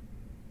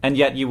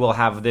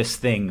have this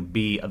thing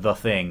be the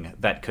thing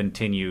that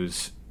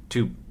continues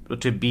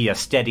to be a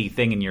steady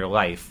thing in your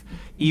life,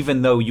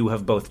 even though you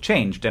have both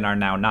changed and are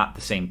now not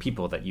the same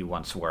people that you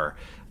once were.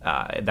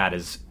 That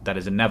is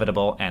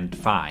inevitable and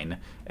fine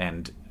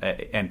and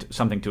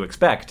something to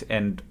expect.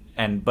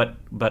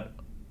 But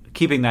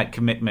keeping that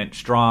commitment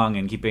strong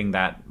and keeping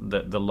that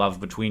the love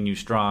between you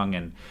strong,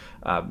 and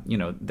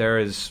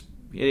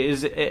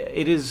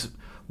it is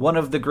one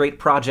of the great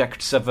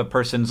projects of a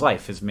person's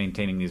life is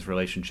maintaining these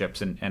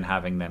relationships and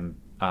having them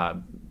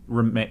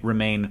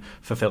remain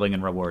fulfilling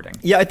and rewarding.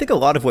 Yeah, I think a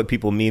lot of what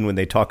people mean when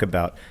they talk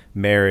about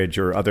marriage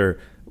or other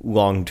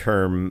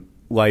long-term,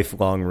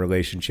 lifelong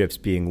relationships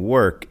being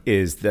work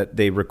is that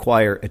they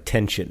require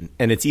attention,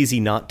 and it's easy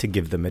not to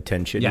give them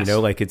attention. Yes.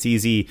 Like it's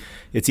easy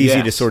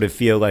to sort of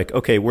feel like,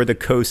 okay, we're the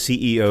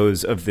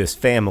co-CEOs of this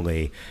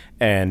family,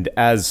 and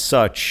as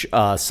such,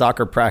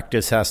 soccer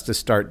practice has to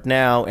start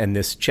now, and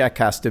this check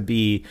has to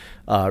be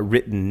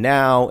written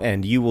now,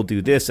 and you will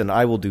do this and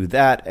I will do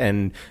that,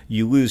 and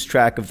you lose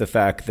track of the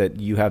fact that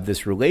you have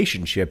this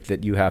relationship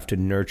that you have to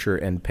nurture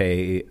and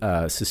pay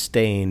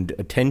sustained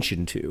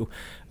attention to.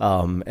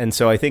 And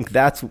so I think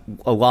that's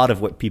a lot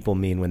of what people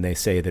mean when they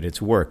say that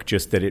it's work,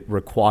 just that it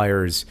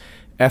requires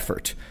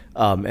effort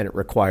and it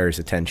requires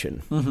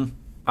attention. Mm-hmm.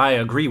 I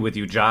agree with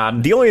you,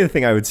 John. The only other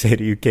thing I would say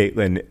to you,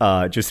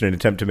 Caitlin, just in an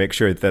attempt to make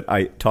sure that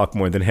I talk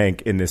more than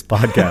Hank in this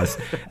podcast,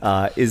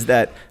 is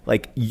that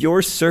like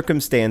your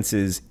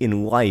circumstances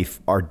in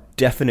life are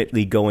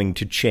definitely going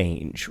to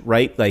change,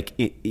 right? Like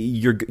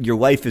your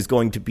life is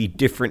going to be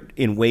different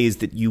in ways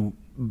that you,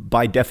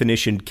 by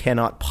definition,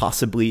 cannot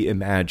possibly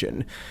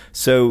imagine.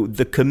 So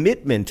the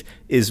commitment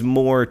is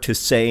more to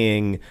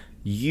saying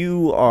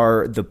you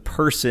are the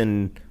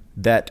person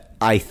that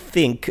I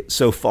think,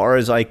 so far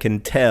as I can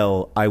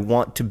tell, I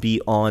want to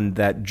be on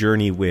that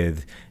journey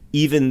with,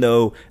 even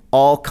though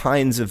all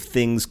kinds of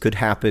things could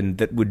happen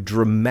that would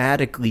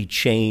dramatically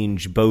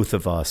change both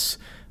of us.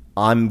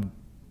 I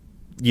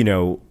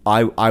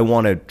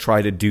want to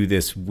try to do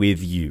this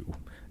with you.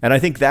 And I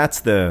think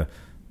that's the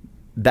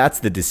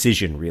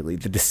decision, really.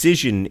 The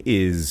decision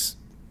is,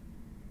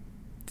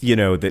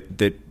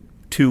 that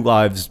two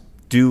lives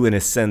do, in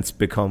a sense,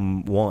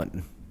 become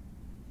one.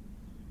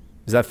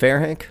 Is that fair,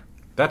 Hank?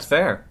 That's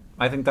fair.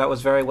 I think that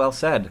was very well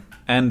said,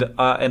 and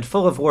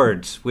full of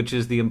words, which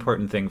is the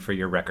important thing for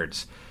your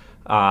records.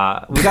 We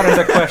got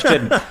another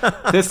question.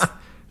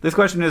 This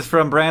question is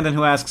from Brandon,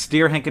 who asks,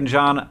 "Dear Hank and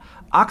John,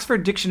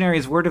 Oxford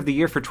Dictionary's word of the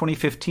year for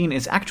 2015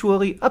 is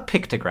actually a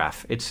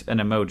pictograph. It's an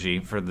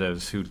emoji, for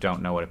those who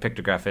don't know what a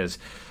pictograph is.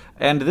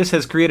 And this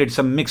has created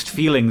some mixed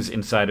feelings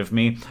inside of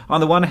me.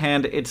 On the one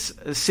hand, it's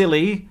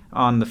silly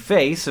on the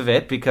face of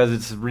it because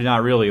it's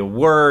not really a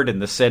word in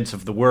the sense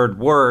of the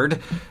word,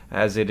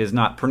 as it is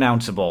not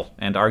pronounceable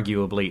and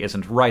arguably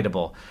isn't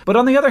writable. But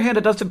on the other hand,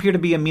 it does appear to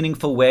be a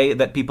meaningful way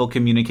that people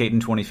communicate in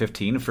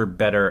 2015 for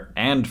better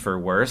and for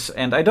worse.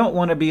 And I don't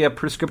want to be a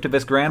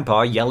prescriptivist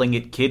grandpa yelling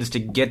at kids to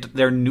get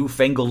their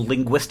newfangled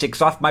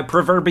linguistics off my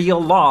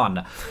proverbial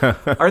lawn.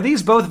 Are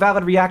these both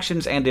valid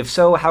reactions? And if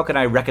so, how can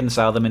I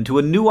reconcile them into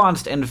a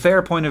nuanced and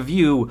fair point of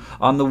view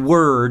on the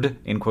word,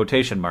 in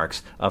quotation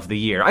marks, of the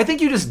year?" I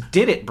think you just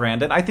did it,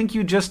 Brandon. I think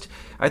you just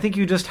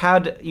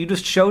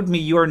showed me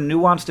your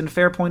nuanced and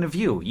fair point of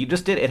view. You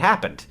just did it. It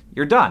happened.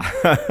 You're done.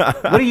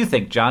 What do you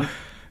think, John?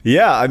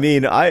 Yeah, I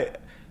mean, I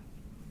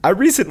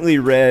recently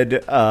read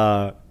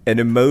an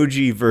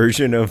emoji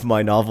version of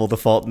my novel, The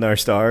Fault in Our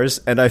Stars,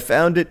 and I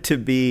found it to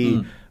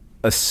be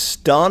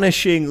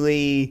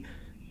astonishingly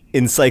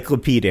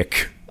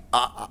encyclopedic.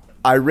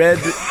 I read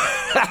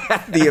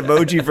the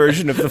emoji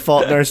version of The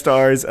Fault in Our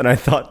Stars, and I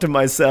thought to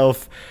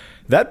myself,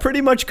 that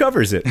pretty much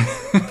covers it.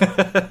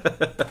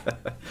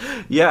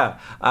 Yeah.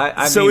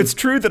 So it's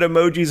true that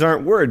emojis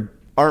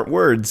aren't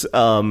words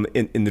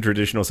in the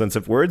traditional sense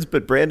of words,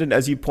 but Brandon,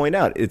 as you point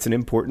out, it's an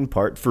important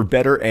part, for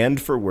better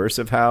and for worse,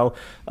 of how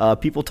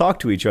people talk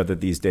to each other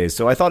these days.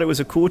 So I thought it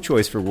was a cool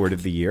choice for Word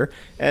of the Year,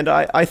 and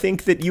I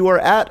think that you are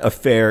at a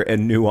fair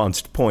and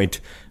nuanced point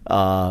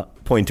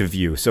of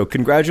view. So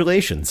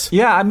congratulations.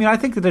 Yeah, I mean, I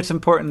think that it's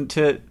important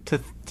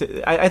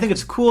I think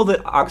it's cool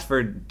that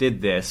Oxford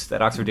did this,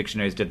 that Oxford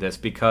Dictionaries did this,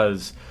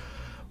 because,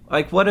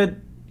 like,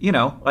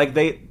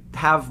 they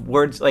have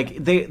words, like,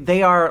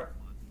 they are,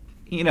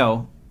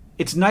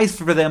 it's nice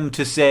for them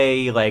to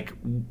say, like,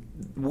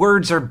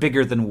 words are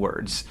bigger than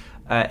words,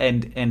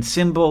 and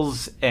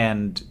symbols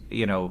and,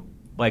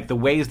 like, the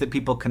ways that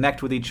people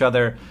connect with each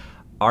other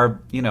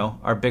are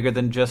bigger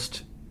than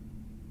just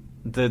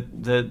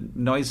the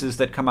noises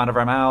that come out of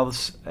our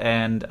mouths,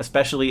 and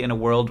especially in a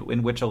world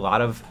in which a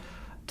lot of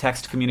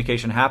text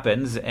communication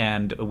happens,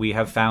 and we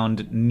have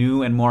found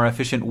new and more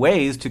efficient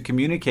ways to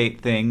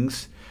communicate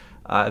things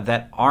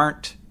that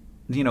aren't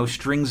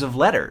strings of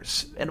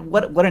letters. And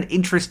what an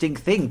interesting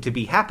thing to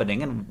be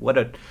happening, and what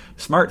a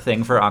smart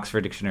thing for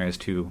Oxford Dictionaries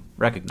to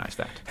recognize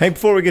that. Hey,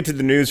 before we get to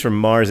the news from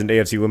Mars and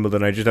AFC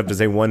Wimbledon, I just have to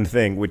say one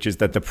thing, which is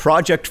that the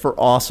Project for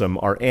Awesome,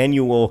 our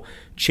annual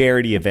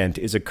charity event,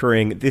 is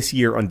occurring this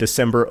year on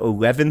December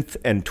 11th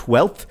and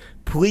 12th.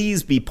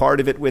 Please be part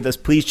of it with us.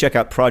 Please check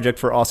out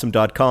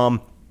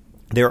projectforawesome.com.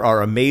 There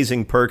are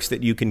amazing perks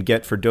that you can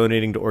get for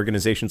donating to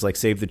organizations like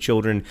Save the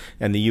Children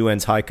and the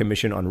UN's High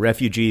Commission on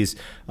Refugees.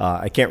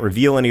 I can't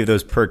reveal any of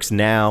those perks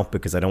now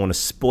because I don't want to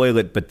spoil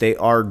it, but they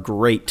are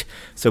great.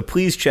 So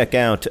please check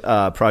out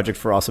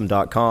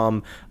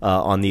projectforawesome.com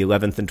on the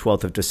 11th and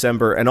 12th of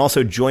December. And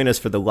also join us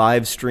for the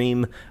live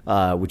stream,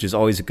 which is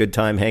always a good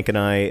time. Hank and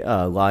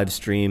I live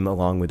stream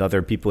along with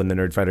other people in the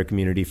Nerdfighter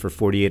community for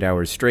 48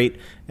 hours straight,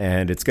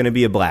 and it's going to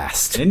be a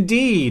blast.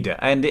 Indeed.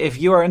 And if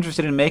you are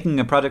interested in making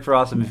a Project for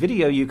Awesome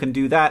video, you can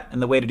do that, and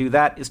the way to do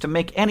that is to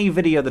make any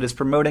video that is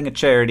promoting a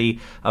charity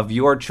of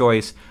your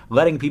choice,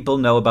 letting people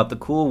know about the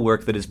cool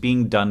work that is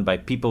being done by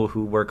people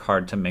who work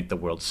hard to make the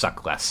world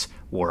suck less.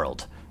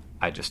 World.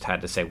 I just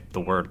had to say the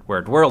word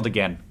world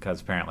again,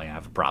 because apparently I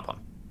have a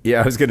problem.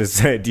 Yeah, I was going to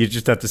say, do you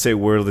just have to say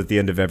world at the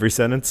end of every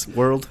sentence?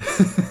 World?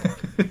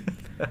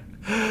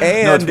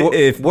 And no,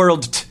 if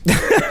world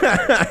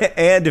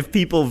and if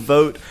people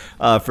vote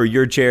for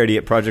your charity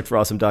at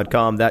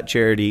projectforawesome.com, that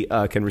charity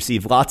can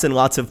receive lots and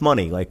lots of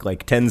money,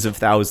 like tens of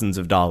thousands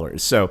of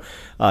dollars. So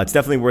it's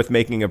definitely worth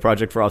making a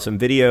Project for Awesome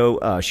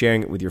video,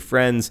 sharing it with your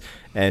friends,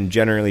 and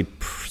generally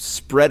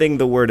spreading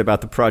the word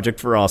about the Project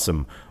for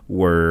Awesome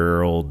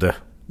world.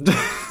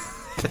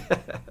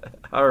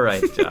 All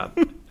right, John.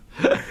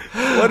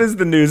 What is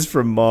the news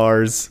from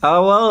Mars?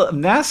 Well,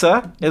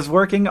 NASA is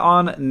working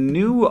on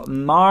new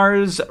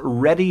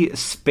Mars-ready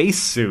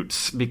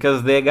spacesuits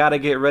because they got to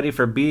get ready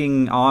for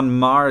being on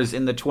Mars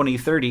in the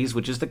 2030s,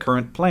 which is the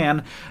current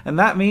plan. And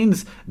that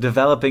means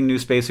developing new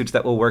spacesuits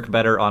that will work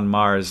better on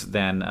Mars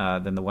than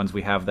the ones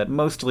we have that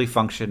mostly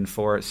function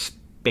for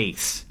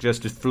space,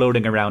 just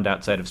floating around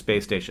outside of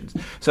space stations.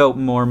 So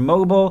more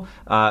mobile,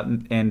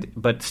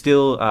 but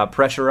still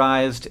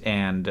pressurized,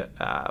 and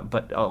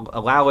but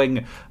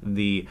allowing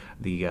the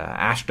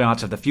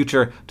astronauts of the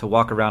future to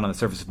walk around on the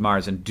surface of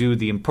Mars and do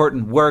the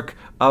important work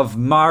of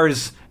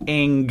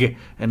Mars-ing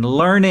and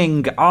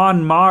learning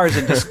on Mars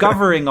and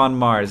discovering on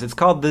Mars. It's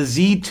called the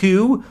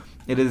Z2.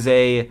 It is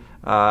a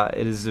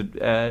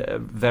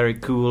very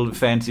cool,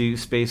 fancy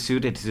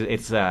spacesuit.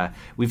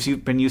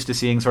 We've been used to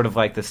seeing sort of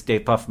like the Stay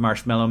Puft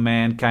Marshmallow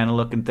Man kind of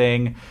looking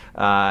thing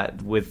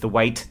with the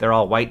white. They're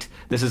all white.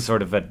 This is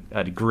sort of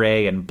a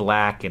gray and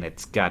black, and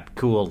it's got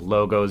cool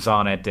logos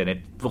on it, and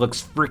it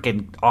looks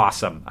freaking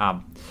awesome.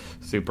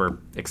 Super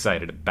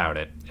excited about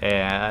it.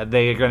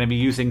 They are going to be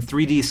using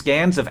 3D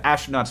scans of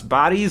astronauts'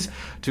 bodies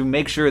to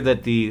make sure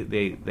that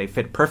they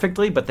fit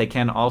perfectly, but they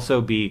can also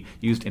be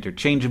used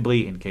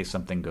interchangeably in case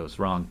something goes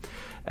wrong.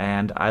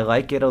 And I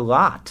like it a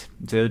lot.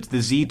 So it's the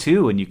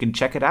Z2, and you can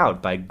check it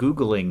out by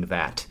Googling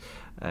that.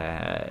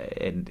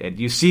 And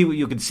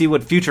you can see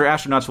what future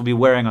astronauts will be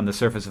wearing on the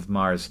surface of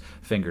Mars.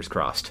 Fingers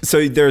crossed.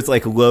 So there's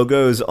like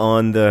logos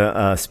on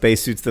the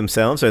spacesuits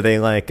themselves. Are they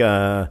like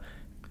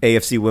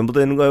AFC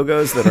Wimbledon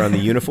logos that are on the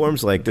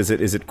uniforms? Like, is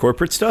it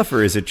corporate stuff,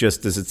 or does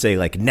it say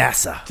like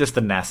NASA? Just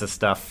the NASA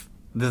stuff.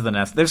 This is the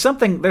NASA.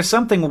 There's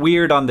something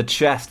weird on the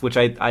chest, which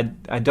I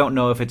don't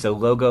know if it's a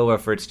logo or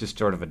if it's just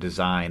sort of a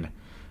design.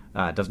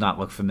 It does not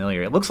look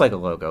familiar. It looks like a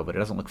logo, but it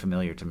doesn't look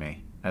familiar to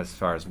me as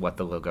far as what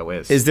the logo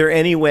is. Is there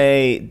any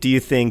way, do you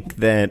think,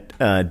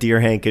 that Dear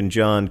Hank and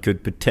John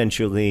could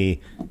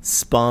potentially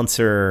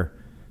sponsor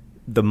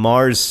the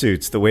Mars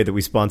suits the way that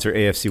we sponsor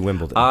AFC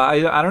Wimbledon?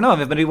 I don't know. If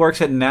anybody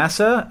works at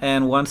NASA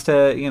and wants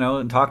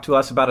to, talk to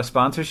us about a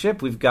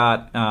sponsorship, we've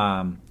got,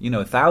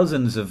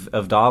 thousands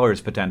of dollars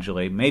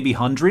potentially, maybe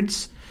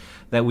hundreds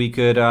that we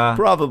could...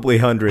 Probably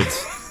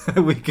hundreds.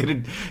 We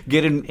could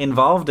get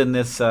involved in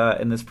this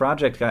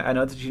project. I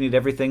know that you need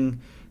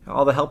everything,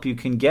 all the help you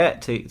can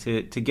get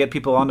to get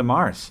people onto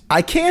Mars.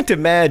 I can't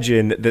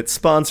imagine that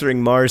sponsoring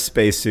Mars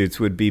spacesuits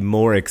would be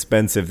more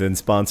expensive than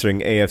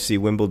sponsoring AFC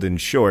Wimbledon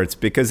shorts,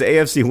 because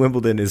AFC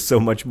Wimbledon is so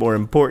much more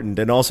important,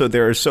 and also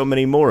there are so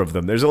many more of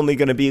them. There's only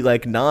going to be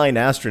like 9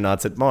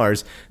 astronauts at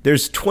Mars.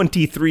 There's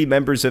 23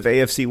 members of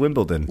AFC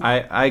Wimbledon.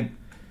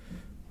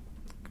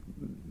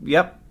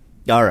 Yep.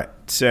 All right.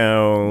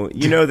 So,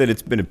 you know that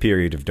it's been a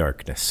period of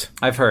darkness.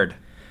 I've heard.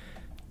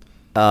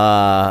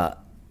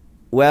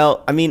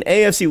 Well, I mean,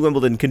 AFC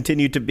Wimbledon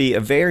continued to be a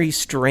very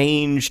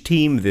strange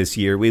team this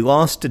year. We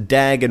lost to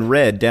Dag and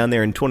Red down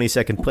there in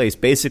 22nd place,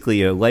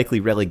 basically a likely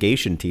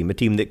relegation team, a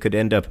team that could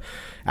end up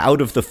out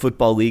of the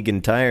Football League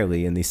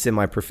entirely in the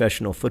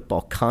semi-professional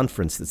football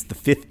conference. That's the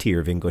 5th tier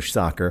of English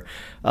soccer.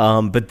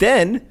 But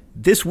then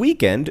this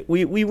weekend,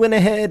 we went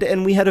ahead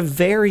and we had a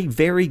very,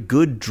 very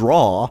good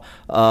draw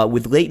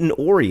with Leyton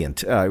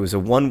Orient. It was a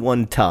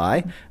 1-1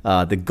 tie.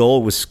 The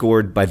goal was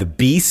scored by the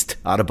Beast,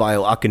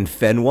 Adebayo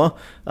Akinfenwa,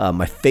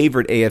 my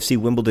favorite AFC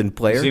Wimbledon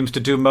player. He seems to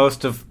do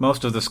most of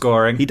the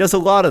scoring. He does a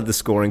lot of the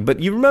scoring, but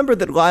you remember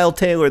that Lyle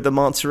Taylor, the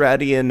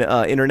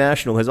Montserratian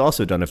international, has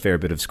also done a fair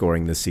bit of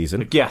scoring this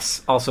season.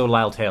 Yes, also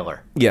Lyle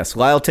Taylor. Yes,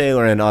 Lyle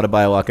Taylor and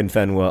Adebayo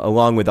Akinfenwa,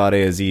 along with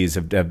Ade Aziz,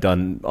 have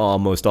done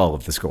almost all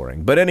of the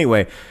scoring. But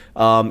anyway,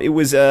 it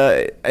was,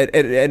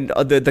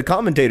 the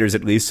commentators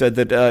at least said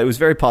that it was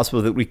very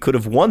possible that we could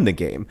have won the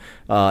game.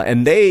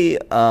 And they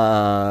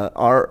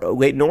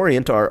Leyton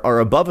Orient are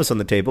above us on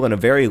the table and a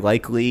very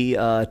likely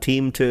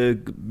team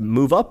to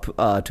move up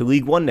to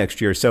League One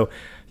next year. So,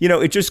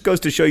 it just goes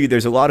to show you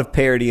there's a lot of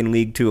parity in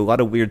League Two. A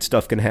lot of weird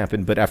stuff can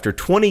happen. But after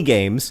 20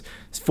 games,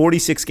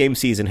 46-game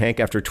season,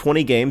 Hank, after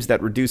 20 games,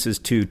 that reduces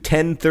to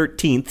 10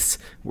 13ths.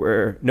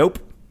 Nope.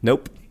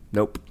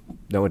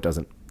 No, it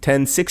doesn't.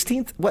 10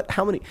 16th? What?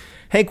 How many?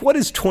 Hank, what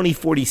is 20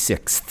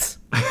 46ths?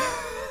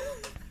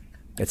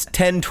 It's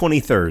 10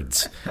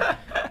 23rds.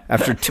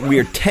 We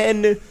are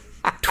 10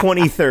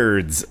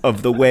 23rds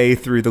of the way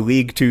through the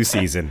League Two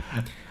season.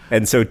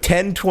 And so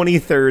 10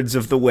 23rds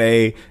of the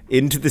way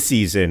into the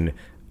season,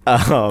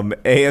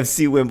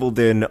 AFC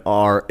Wimbledon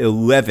are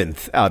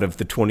 11th out of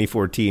the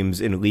 24 teams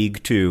in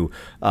League Two,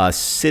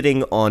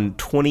 sitting on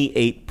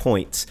 28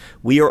 points.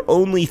 We are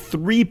only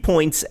 3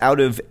 points out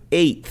of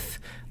 8th.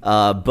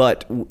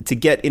 But to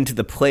get into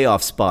the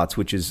playoff spots,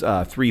 which is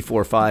 3,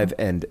 4, 5,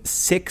 and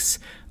 6,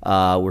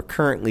 we're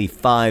currently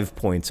 5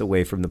 points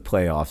away from the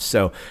playoffs.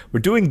 So we're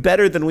doing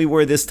better than we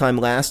were this time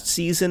last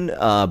season,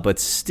 but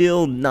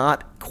still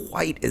not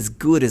quite as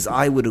good as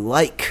I would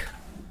like.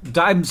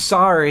 I'm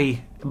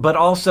sorry, but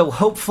also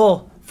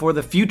hopeful for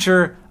the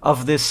future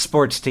of this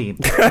sports team.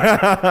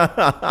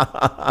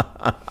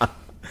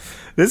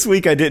 This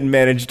week I didn't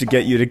manage to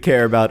get you to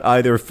care about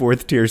either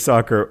fourth-tier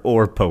soccer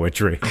or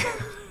poetry.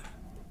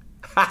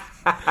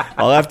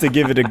 I'll have to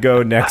give it a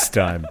go next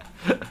time.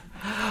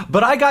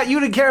 But I got you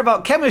to care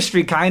about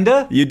chemistry,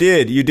 kinda. You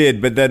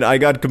did, but then I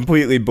got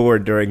completely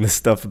bored during the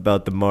stuff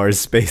about the Mars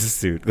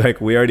spacesuit. Like,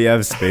 we already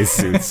have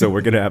spacesuits, so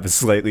we're going to have a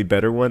slightly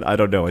better one? I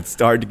don't know. It's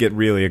hard to get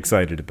really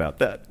excited about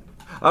that.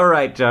 All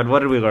right, John, what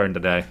did we learn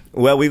today?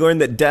 Well, we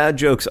learned that dad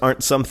jokes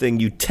aren't something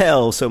you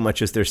tell so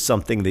much as they're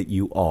something that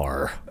you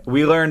are.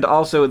 We learned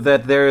also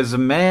that there is a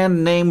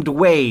man named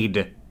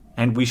Wade,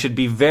 and we should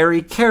be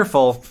very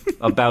careful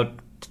about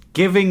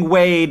giving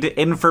Wade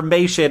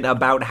information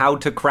about how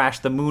to crash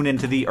the moon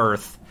into the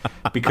Earth,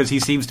 because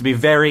he seems to be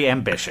very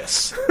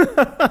ambitious.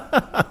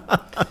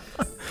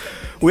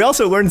 We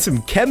also learned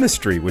some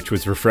chemistry, which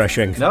was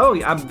refreshing.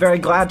 No, I'm very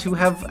glad to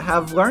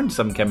have learned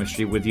some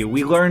chemistry with you.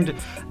 We learned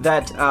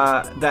that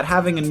that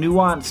having a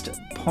nuanced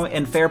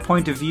and fair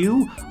point of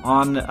view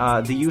on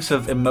the use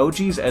of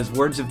emojis as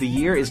words of the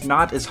year is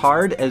not as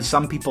hard as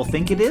some people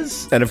think it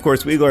is. And of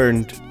course, we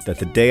learned that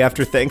the day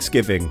after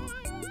Thanksgiving,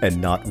 and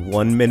not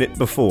 1 minute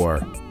before,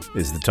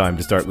 is the time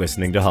to start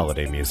listening to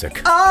holiday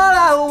music. All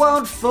I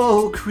want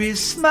for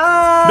Christmas.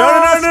 No,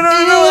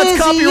 that's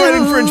copyright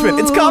infringement.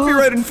 It's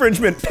copyright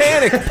infringement.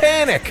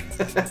 Panic.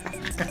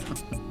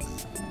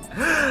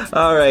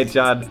 All right,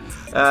 John.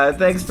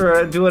 Thanks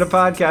for doing a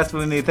podcast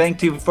with me.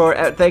 Thank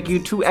you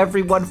to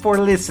everyone for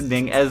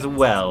listening as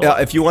well.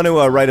 If you want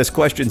to write us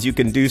questions, you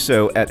can do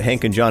so at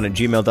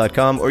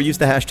hankandjohn@gmail.com or use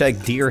the hashtag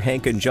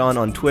 #DearHankandJohn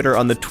on Twitter.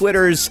 On the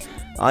Twitters,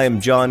 I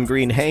am John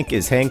Green. Hank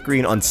is Hank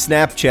Green on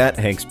Snapchat,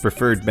 Hank's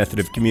preferred method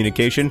of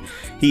communication.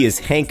 He is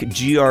Hank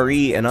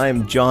GRE, and I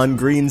am John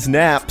Green's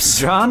Naps.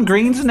 John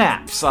Green's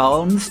Naps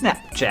on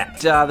Snapchat.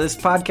 This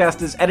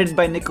podcast is edited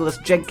by Nicholas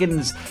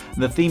Jenkins.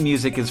 The theme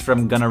music is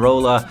from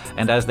Gunnarolla,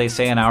 and as they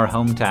say in our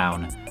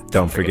hometown,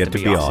 don't forget to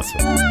be awesome.